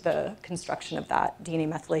go into the construction of that DNA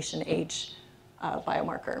methylation age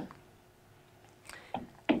biomarker.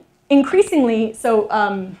 Increasingly, so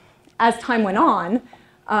as time went on,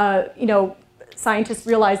 scientists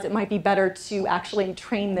realized it might be better to actually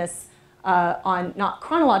train this on not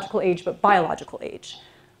chronological age, but biological age.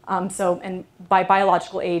 And by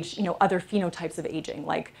biological age, other phenotypes of aging,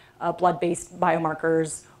 like blood-based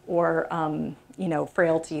biomarkers or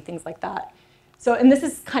frailty, things like that. So, and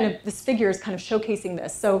this figure is kind of showcasing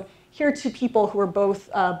this. So here are two people who were both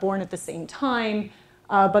born at the same time,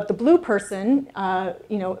 but the blue person,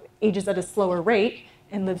 ages at a slower rate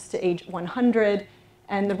and lives to age 100,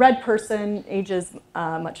 and the red person ages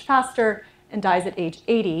much faster and dies at age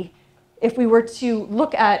 80. If we were to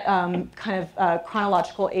look at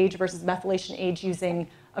chronological age versus methylation age using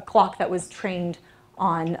a clock that was trained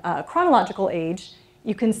on chronological age,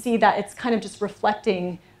 you can see that it's kind of just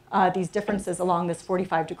reflecting these differences along this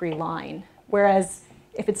 45-degree line. Whereas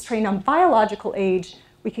if it's trained on biological age,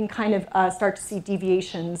 we can kind of start to see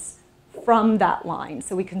deviations from that line.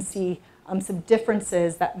 So we can see some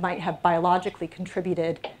differences that might have biologically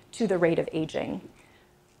contributed to the rate of aging.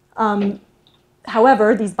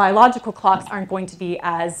 However, these biological clocks aren't going to be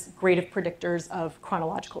as great of predictors of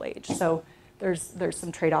chronological age. So there's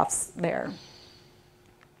some trade-offs there.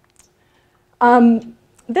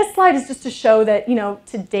 This slide is just to show that,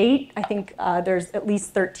 to date, I think there's at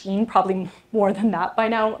least 13, probably more than that by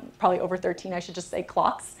now, probably over 13, I should just say,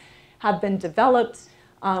 clocks have been developed.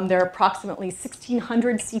 There are approximately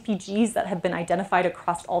 1,600 CPGs that have been identified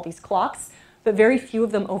across all these clocks, but very few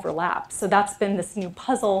of them overlap. So that's been this new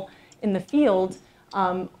puzzle in the field.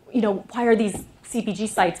 Why are these CPG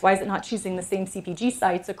sites, why is it not choosing the same CPG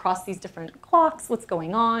sites across these different clocks? What's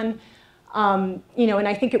going on? And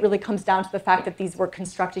I think it really comes down to the fact that these were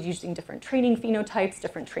constructed using different training phenotypes,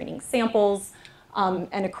 different training samples,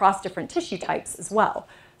 and across different tissue types as well.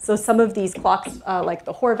 So some of these clocks, like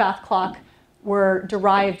the Horvath clock, were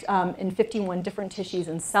derived in 51 different tissues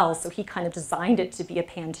and cells. So he kind of designed it to be a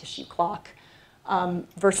pan-tissue clock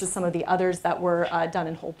versus some of the others that were done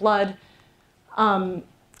in whole blood.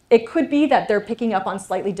 It could be that they're picking up on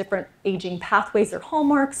slightly different aging pathways or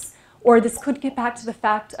hallmarks. Or this could get back to the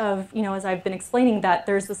fact of, as I've been explaining, that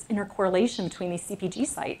there's this intercorrelation between these CPG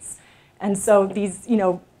sites. And so these,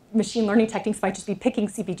 machine learning techniques might just be picking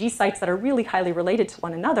CPG sites that are really highly related to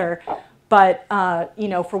one another. But,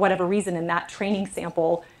 for whatever reason in that training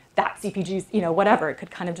sample, that CPG's, whatever, it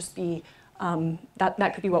could kind of just be,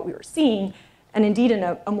 that could be what we were seeing. And indeed, in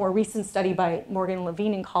a more recent study by Morgan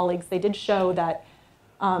Levine and colleagues, they did show that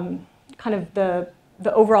kind of the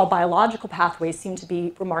overall biological pathways seem to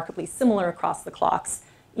be remarkably similar across the clocks,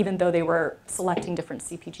 even though they were selecting different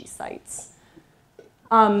CPG sites.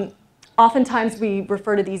 Oftentimes, we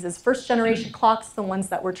refer to these as first-generation clocks, the ones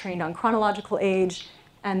that were trained on chronological age,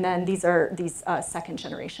 and then these are these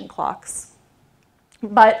second-generation clocks.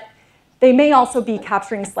 But they may also be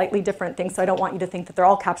capturing slightly different things, so I don't want you to think that they're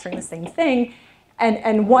all capturing the same thing.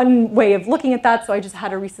 And one way of looking at that, so I just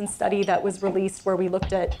had a recent study that was released where we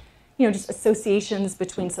looked at just associations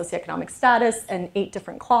between socioeconomic status and 8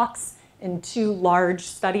 different clocks in 2 large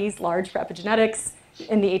studies, large for epigenetics,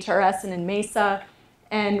 in the HRS and in MESA.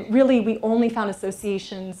 And really, we only found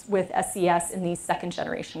associations with SES in these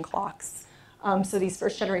second-generation clocks. So these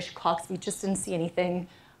first-generation clocks, we just didn't see anything.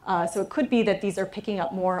 So it could be that these are picking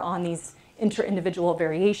up more on these inter-individual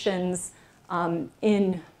variations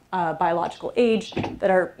in biological age that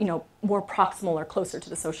are more proximal or closer to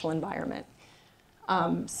the social environment.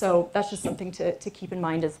 So that's just something to keep in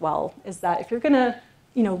mind as well, is that if you're going to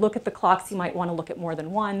look at the clocks, you might want to look at more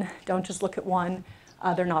than one. Don't just look at one.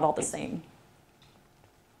 They're not all the same.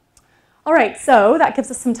 All right, so that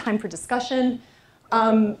gives us some time for discussion.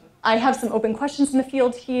 I have some open questions in the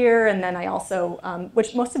field here, and then I also,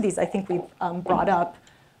 which most of these I think we've brought up,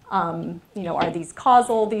 are these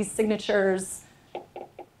causal, these signatures?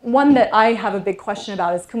 One that I have a big question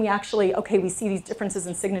about is, can we actually, we see these differences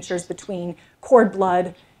in signatures between cord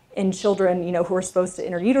blood in children, who are exposed to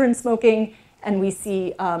intrauterine smoking, and we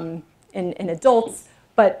see in adults,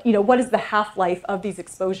 but, what is the half-life of these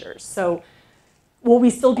exposures? So will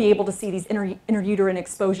we still be able to see these intrauterine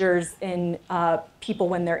exposures in people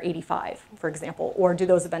when they're 85, for example, or do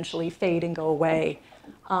those eventually fade and go away?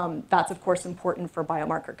 That's, of course, important for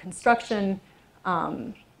biomarker construction.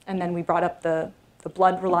 And then we brought up the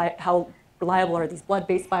blood, how reliable are these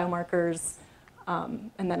blood-based biomarkers?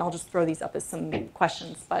 And then I'll just throw these up as some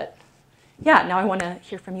questions. But yeah, now I want to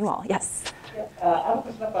hear from you all. Yes? Yeah, I have a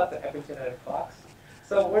question about the epigenetic clocks.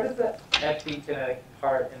 So where does the epigenetic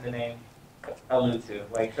part in the name allude to?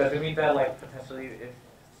 Like, does it mean that, like, potentially if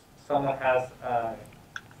someone has a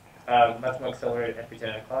much more accelerated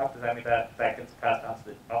epigenetic clock, does that mean that that gets passed on to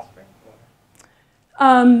the offspring?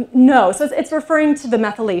 No, so it's referring to the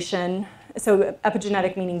methylation, so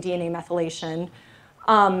epigenetic meaning DNA methylation.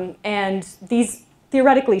 And these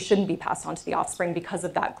theoretically shouldn't be passed on to the offspring because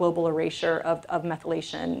of that global erasure of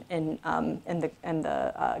methylation in the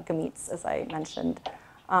gametes, as I mentioned.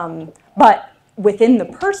 But within the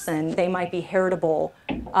person, they might be heritable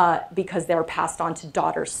because they're passed on to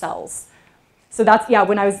daughter cells. So that's, yeah,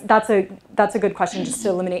 that's a good question, just to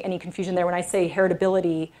eliminate any confusion there. When I say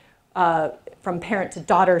heritability from parent to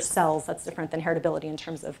daughter cells, that's different than heritability in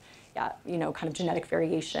terms of, yeah, kind of genetic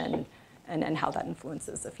variation and how that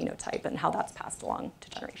influences the phenotype and how that's passed along to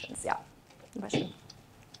generations. Yeah. Question?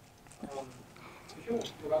 Could you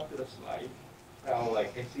go back to the slide, how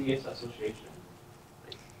like SES association,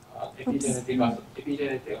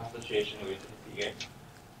 epigenetic association with SES?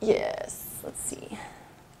 Yes. Let's see.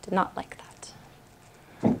 Did not like that.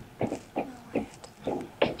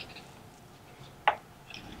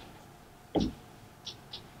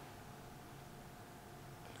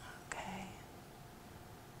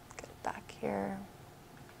 Here.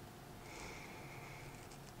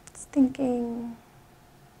 Just thinking.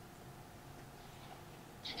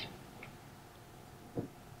 Okay.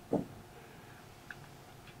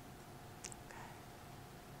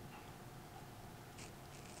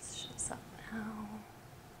 This shows up now.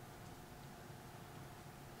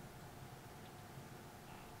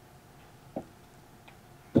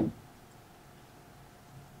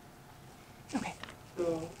 Okay.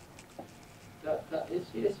 So the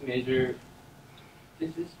SES measure.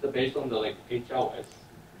 This is based on the HRS.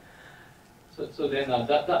 So then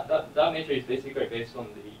that measure is basically based on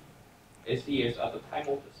the SES at the time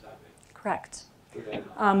of the survey. Correct. So then,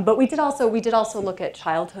 but we did also look at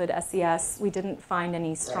childhood SES. We didn't find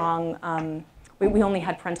any strong. Right. We only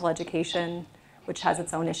had parental education, which has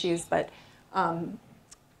its own issues. But but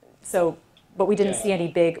we didn't see any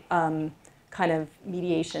big kind of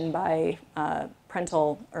mediation by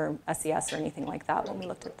parental or SES or anything like that when we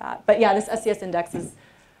looked at that. But yeah, this SES index is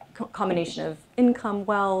a combination of income,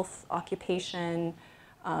 wealth, occupation,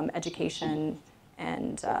 education,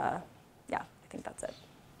 and yeah, I think that's it.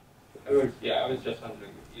 I was just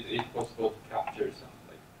wondering, is it possible to capture some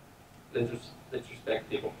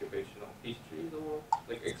retrospective occupational histories or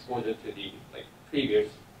exposure to the previous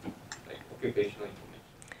occupational information?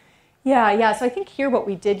 Yeah. So I think here what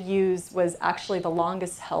we did use was actually the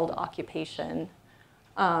longest held occupation.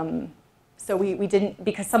 So we didn't,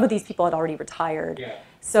 because some of these people had already retired. Yeah.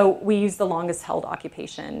 So we used the longest held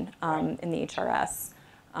occupation in the HRS.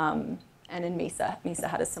 And in MESA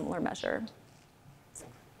had a similar measure.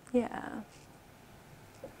 Yeah.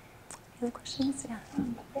 Any other questions? Yeah.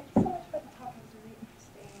 Thank you so much for the talk. It was really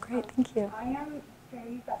interesting. Great, thank you. I am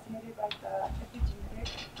very fascinated by the epigenetic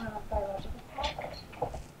biological part,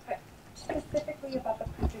 but specifically about the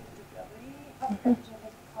predictability of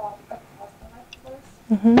epigenetic clock across the life course.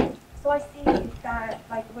 Mm-hmm. So I see that,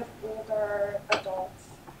 with older adults,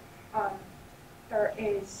 there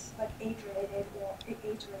is age-related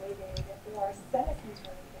or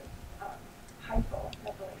senescence-related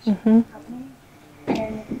hypomethylation happening,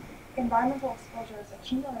 and environmental exposures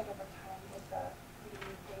accumulate over time with the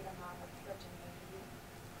pretty great amount of heterogeneity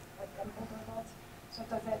within older adults. So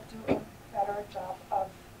does it do a better job of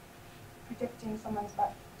predicting someone's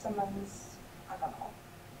I don't know,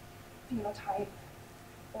 phenotype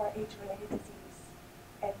or age-related disease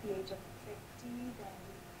at the age of 50 than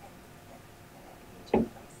at the age of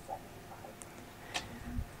 75?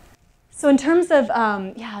 So in terms of,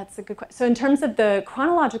 yeah, it's a good question. So in terms of the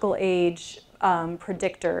chronological age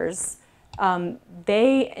predictors,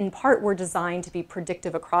 they in part were designed to be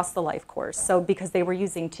predictive across the life course. So because they were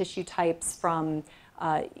using tissue types from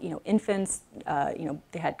infants,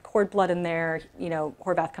 they had cord blood in there,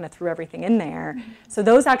 Horvath kind of threw everything in there. So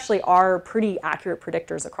those actually are pretty accurate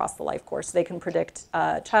predictors across the life course. They can predict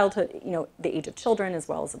childhood, the age of children as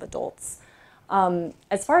well as of adults.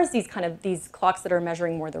 As far as these clocks that are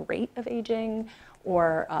measuring more the rate of aging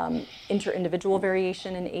or inter-individual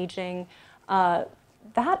variation in aging, that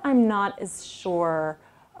I'm not as sure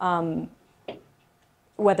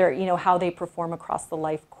whether, how they perform across the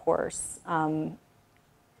life course.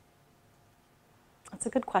 That's a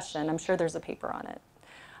good question. I'm sure there's a paper on it.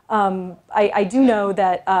 I do know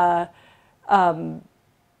that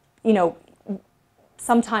you know,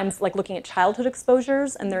 sometimes like looking at childhood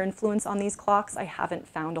exposures and their influence on these clocks, I haven't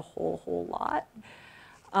found a whole lot.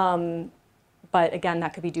 But again,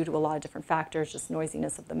 that could be due to a lot of different factors, just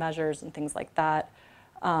noisiness of the measures and things like that,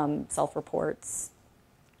 self-reports.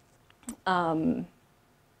 But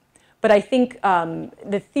I think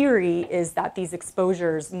the theory is that these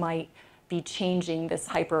exposures might be changing this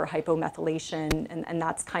hypomethylation, and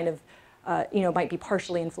that's kind of, you know, might be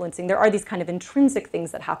partially influencing. There are these kind of intrinsic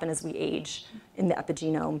things that happen as we age in the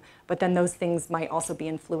epigenome, but then those things might also be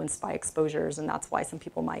influenced by exposures, and that's why some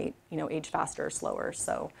people might, you know, age faster or slower.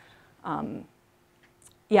 So,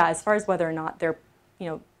 yeah, as far as whether or not they're, you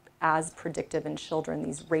know, as predictive in children,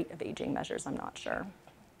 these rate of aging measures, I'm not sure.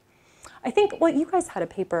 I think, well, you guys had a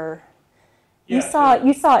paper. Yeah,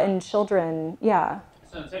 you saw it in children, yeah.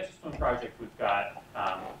 So in the Texas Twin Project, we've got,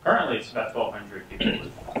 currently it's about 1,200 people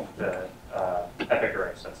with the epic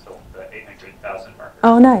array, so that's the 800,000 marker.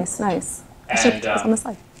 Oh, nice, nice. And on the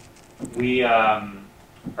slide. We,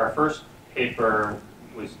 our first paper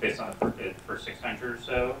was based on the first 600 or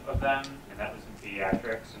so of them, and that was in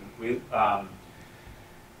pediatrics. And we,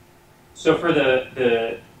 so for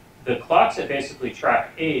the clocks that basically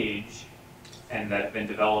track age and that have been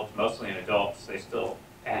developed mostly in adults, they still,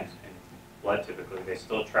 and in blood typically, they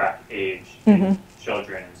still track age in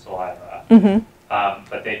children and saliva.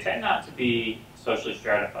 But they tend not to be socially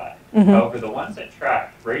stratified. However, the ones that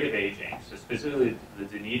track rate of aging, so specifically the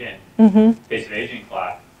Dunedin base of aging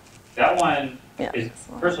clock, that one is,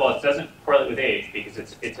 first of all, it doesn't correlate with age because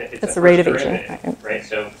it's a rate of aging, right?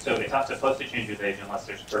 So it's not supposed to change with age unless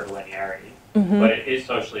there's curvilinearity, but it is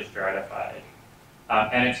socially stratified.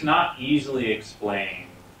 And it's not easily explained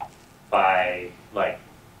by like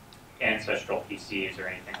ancestral PCs or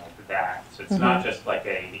anything like that. So it's not just like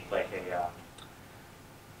a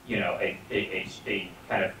you know, a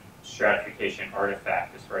kind of stratification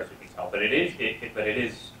artifact as far as we can tell. But it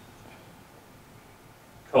is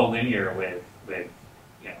collinear with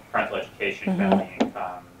you know, parental education, family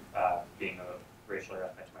income, being a racial or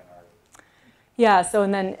ethnic minority. Yeah. So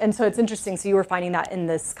and so it's interesting. So you were finding that in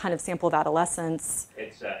this kind of sample of adolescents.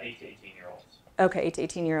 It's 8 to 18-year-olds. Okay, 8 to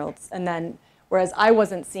 18-year-olds, and then whereas I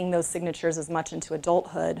wasn't seeing those signatures as much into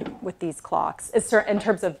adulthood with these clocks, in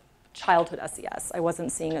terms of childhood SES, I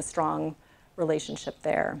wasn't seeing a strong relationship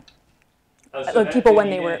there. Oh, so people when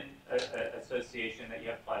they were association that you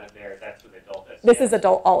have plotted there, that's with adult SES. This is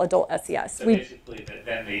all adult SES. So basically,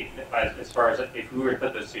 then as far as if we were to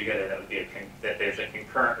put those two together, that would be that there's a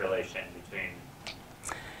concurrent relation between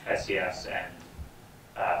SES and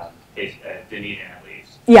Dunedin at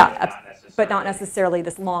least. Yeah, but not necessarily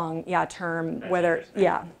this long term. Whether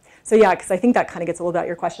so because I think that kind of gets a little bit at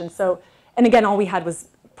your question. So, and again, all we had was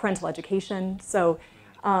parental education. So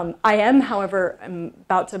I am, however, I'm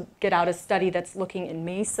about to get out a study that's looking in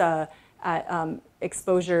MESA at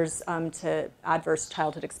exposures to adverse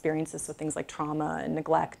childhood experiences, so things like trauma and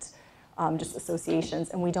neglect, just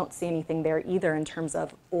associations, and we don't see anything there either in terms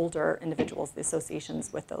of older individuals, the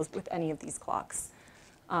associations with any of these clocks.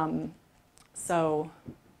 So.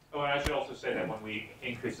 Oh, and I should also say that when we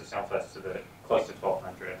increase the sample size to the close to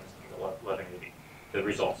 1,200 and 1180, the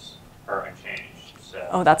results are unchanged. So,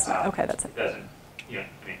 oh, that's okay. That's it. Doesn't, you know,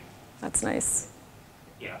 I mean. That's nice.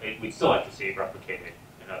 You know, we'd still like to see it replicated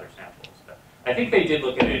in other samples. But I think they did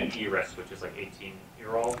look at it in ERIS, which is like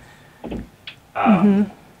 18-year-olds.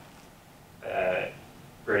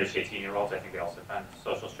 British 18-year-olds, I think they also found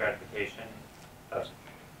social stratification of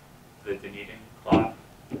the Dunedin clock.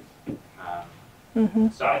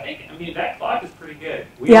 So I think, I mean, that clock is pretty good.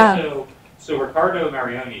 We also, so Ricardo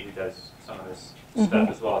Marioni, who does some of this stuff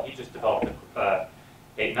as well, he just developed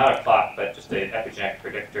not a clock, but just an epigenetic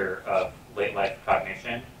predictor of late life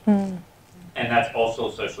cognition. And that's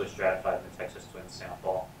also socially stratified in the Texas Twins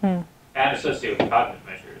sample and associated with cognitive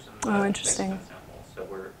measures in the Texas Twins sample. So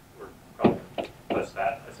we're probably going to post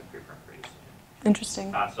that as a preprint pretty soon.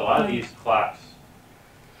 Interesting. So a lot of these clocks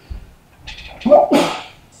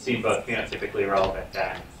seem both phenotypically relevant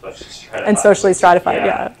and socially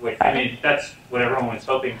stratified. Which, I mean, that's what everyone was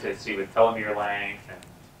hoping to see with telomere length and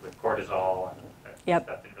with cortisol, and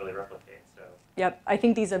that didn't really replicate. So. Yep, I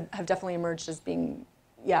think these have definitely emerged as being,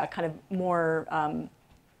 kind of more,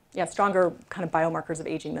 stronger kind of biomarkers of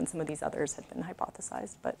aging than some of these others had been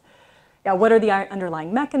hypothesized. But yeah, what are the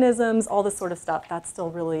underlying mechanisms, all this sort of stuff, that still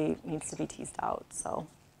really needs to be teased out. So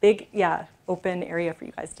big, open area for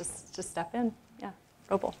you guys to step in.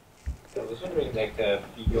 Roble. So I was wondering, like,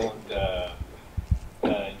 beyond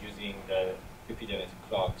using the epigenetic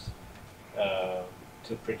clocks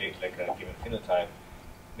to predict like a given phenotype,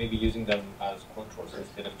 maybe using them as controls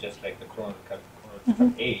instead of just like the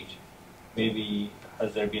chronological age, maybe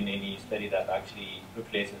has there been any study that actually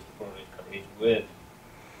replaces the chronological age with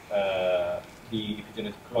the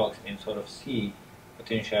epigenetic clocks and sort of see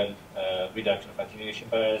potential reduction of attenuation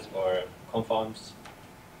bias or confounds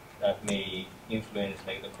that may influence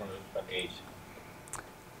like the chronological age?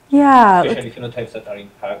 Yeah. Especially phenotypes that are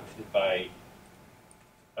impacted by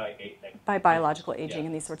biological aging, yeah,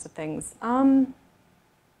 and these sorts of things. I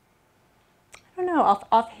don't know,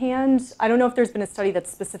 offhand, I don't know if there's been a study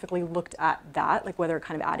that's specifically looked at that, like whether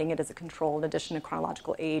kind of adding it as a control in addition to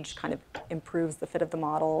chronological age kind of improves the fit of the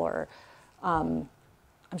model, or I'm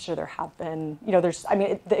sure there have been, there's, I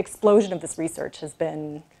mean, the explosion of this research has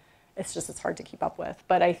been, it's hard to keep up with.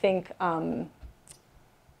 But I think,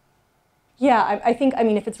 yeah, I think, I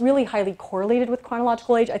mean, if it's really highly correlated with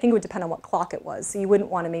chronological age, I think it would depend on what clock it was. So you wouldn't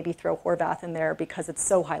want to maybe throw Horvath in there because it's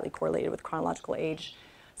so highly correlated with chronological age.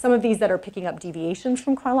 Some of these that are picking up deviations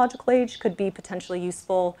from chronological age could be potentially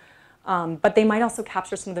useful, but they might also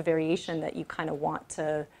capture some of the variation that you kind of want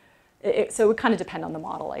to, so it would kind of depend on the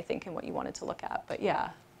model, I think, and what you wanted to look at. But yeah,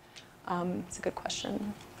 it's a good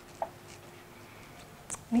question.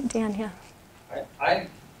 I think Dan, yeah. I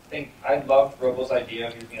think I love Robo's idea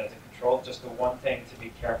of using it as a control. Just the one thing to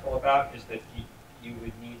be careful about is that you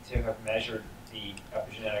would need to have measured the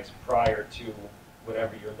epigenetics prior to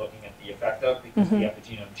whatever you're looking at the effect of, because the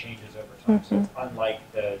epigenome changes over time. So it's unlike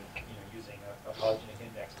the using a polygenic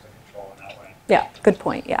index as a control in that way. Yeah, good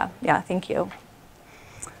point. Yeah, yeah. Thank you.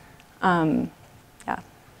 Yeah.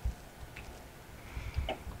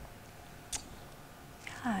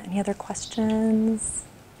 Any other questions?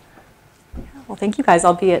 Yeah, well, thank you guys.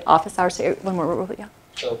 I'll be at office hours. So one more. Yeah.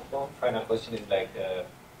 So one final question is like,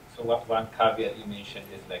 so one caveat you mentioned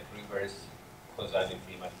is like reverse causality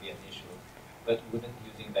might be an issue, but wouldn't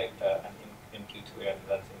using like an MQ2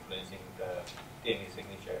 that's influencing the DNA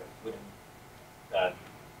signature, wouldn't that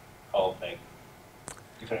help like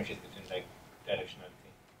differentiate between like directionality?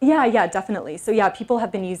 Yeah, yeah, definitely. So yeah, people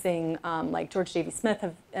have been using, like George Davy Smith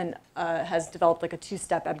has developed like a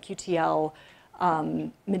two-step MQTL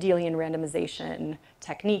Mendelian randomization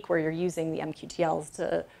technique where you're using the MQTLs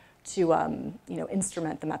to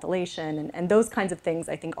instrument the methylation, and those kinds of things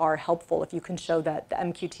I think are helpful if you can show that the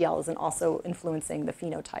MQTL isn't also influencing the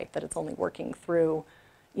phenotype, that it's only working through,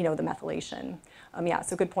 the methylation. Yeah,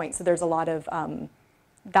 so good point. So there's a lot of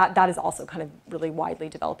that is also kind of really widely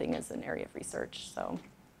developing as an area of research. So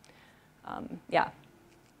yeah.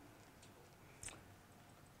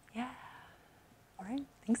 Yeah. All right.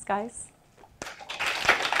 Thanks, guys.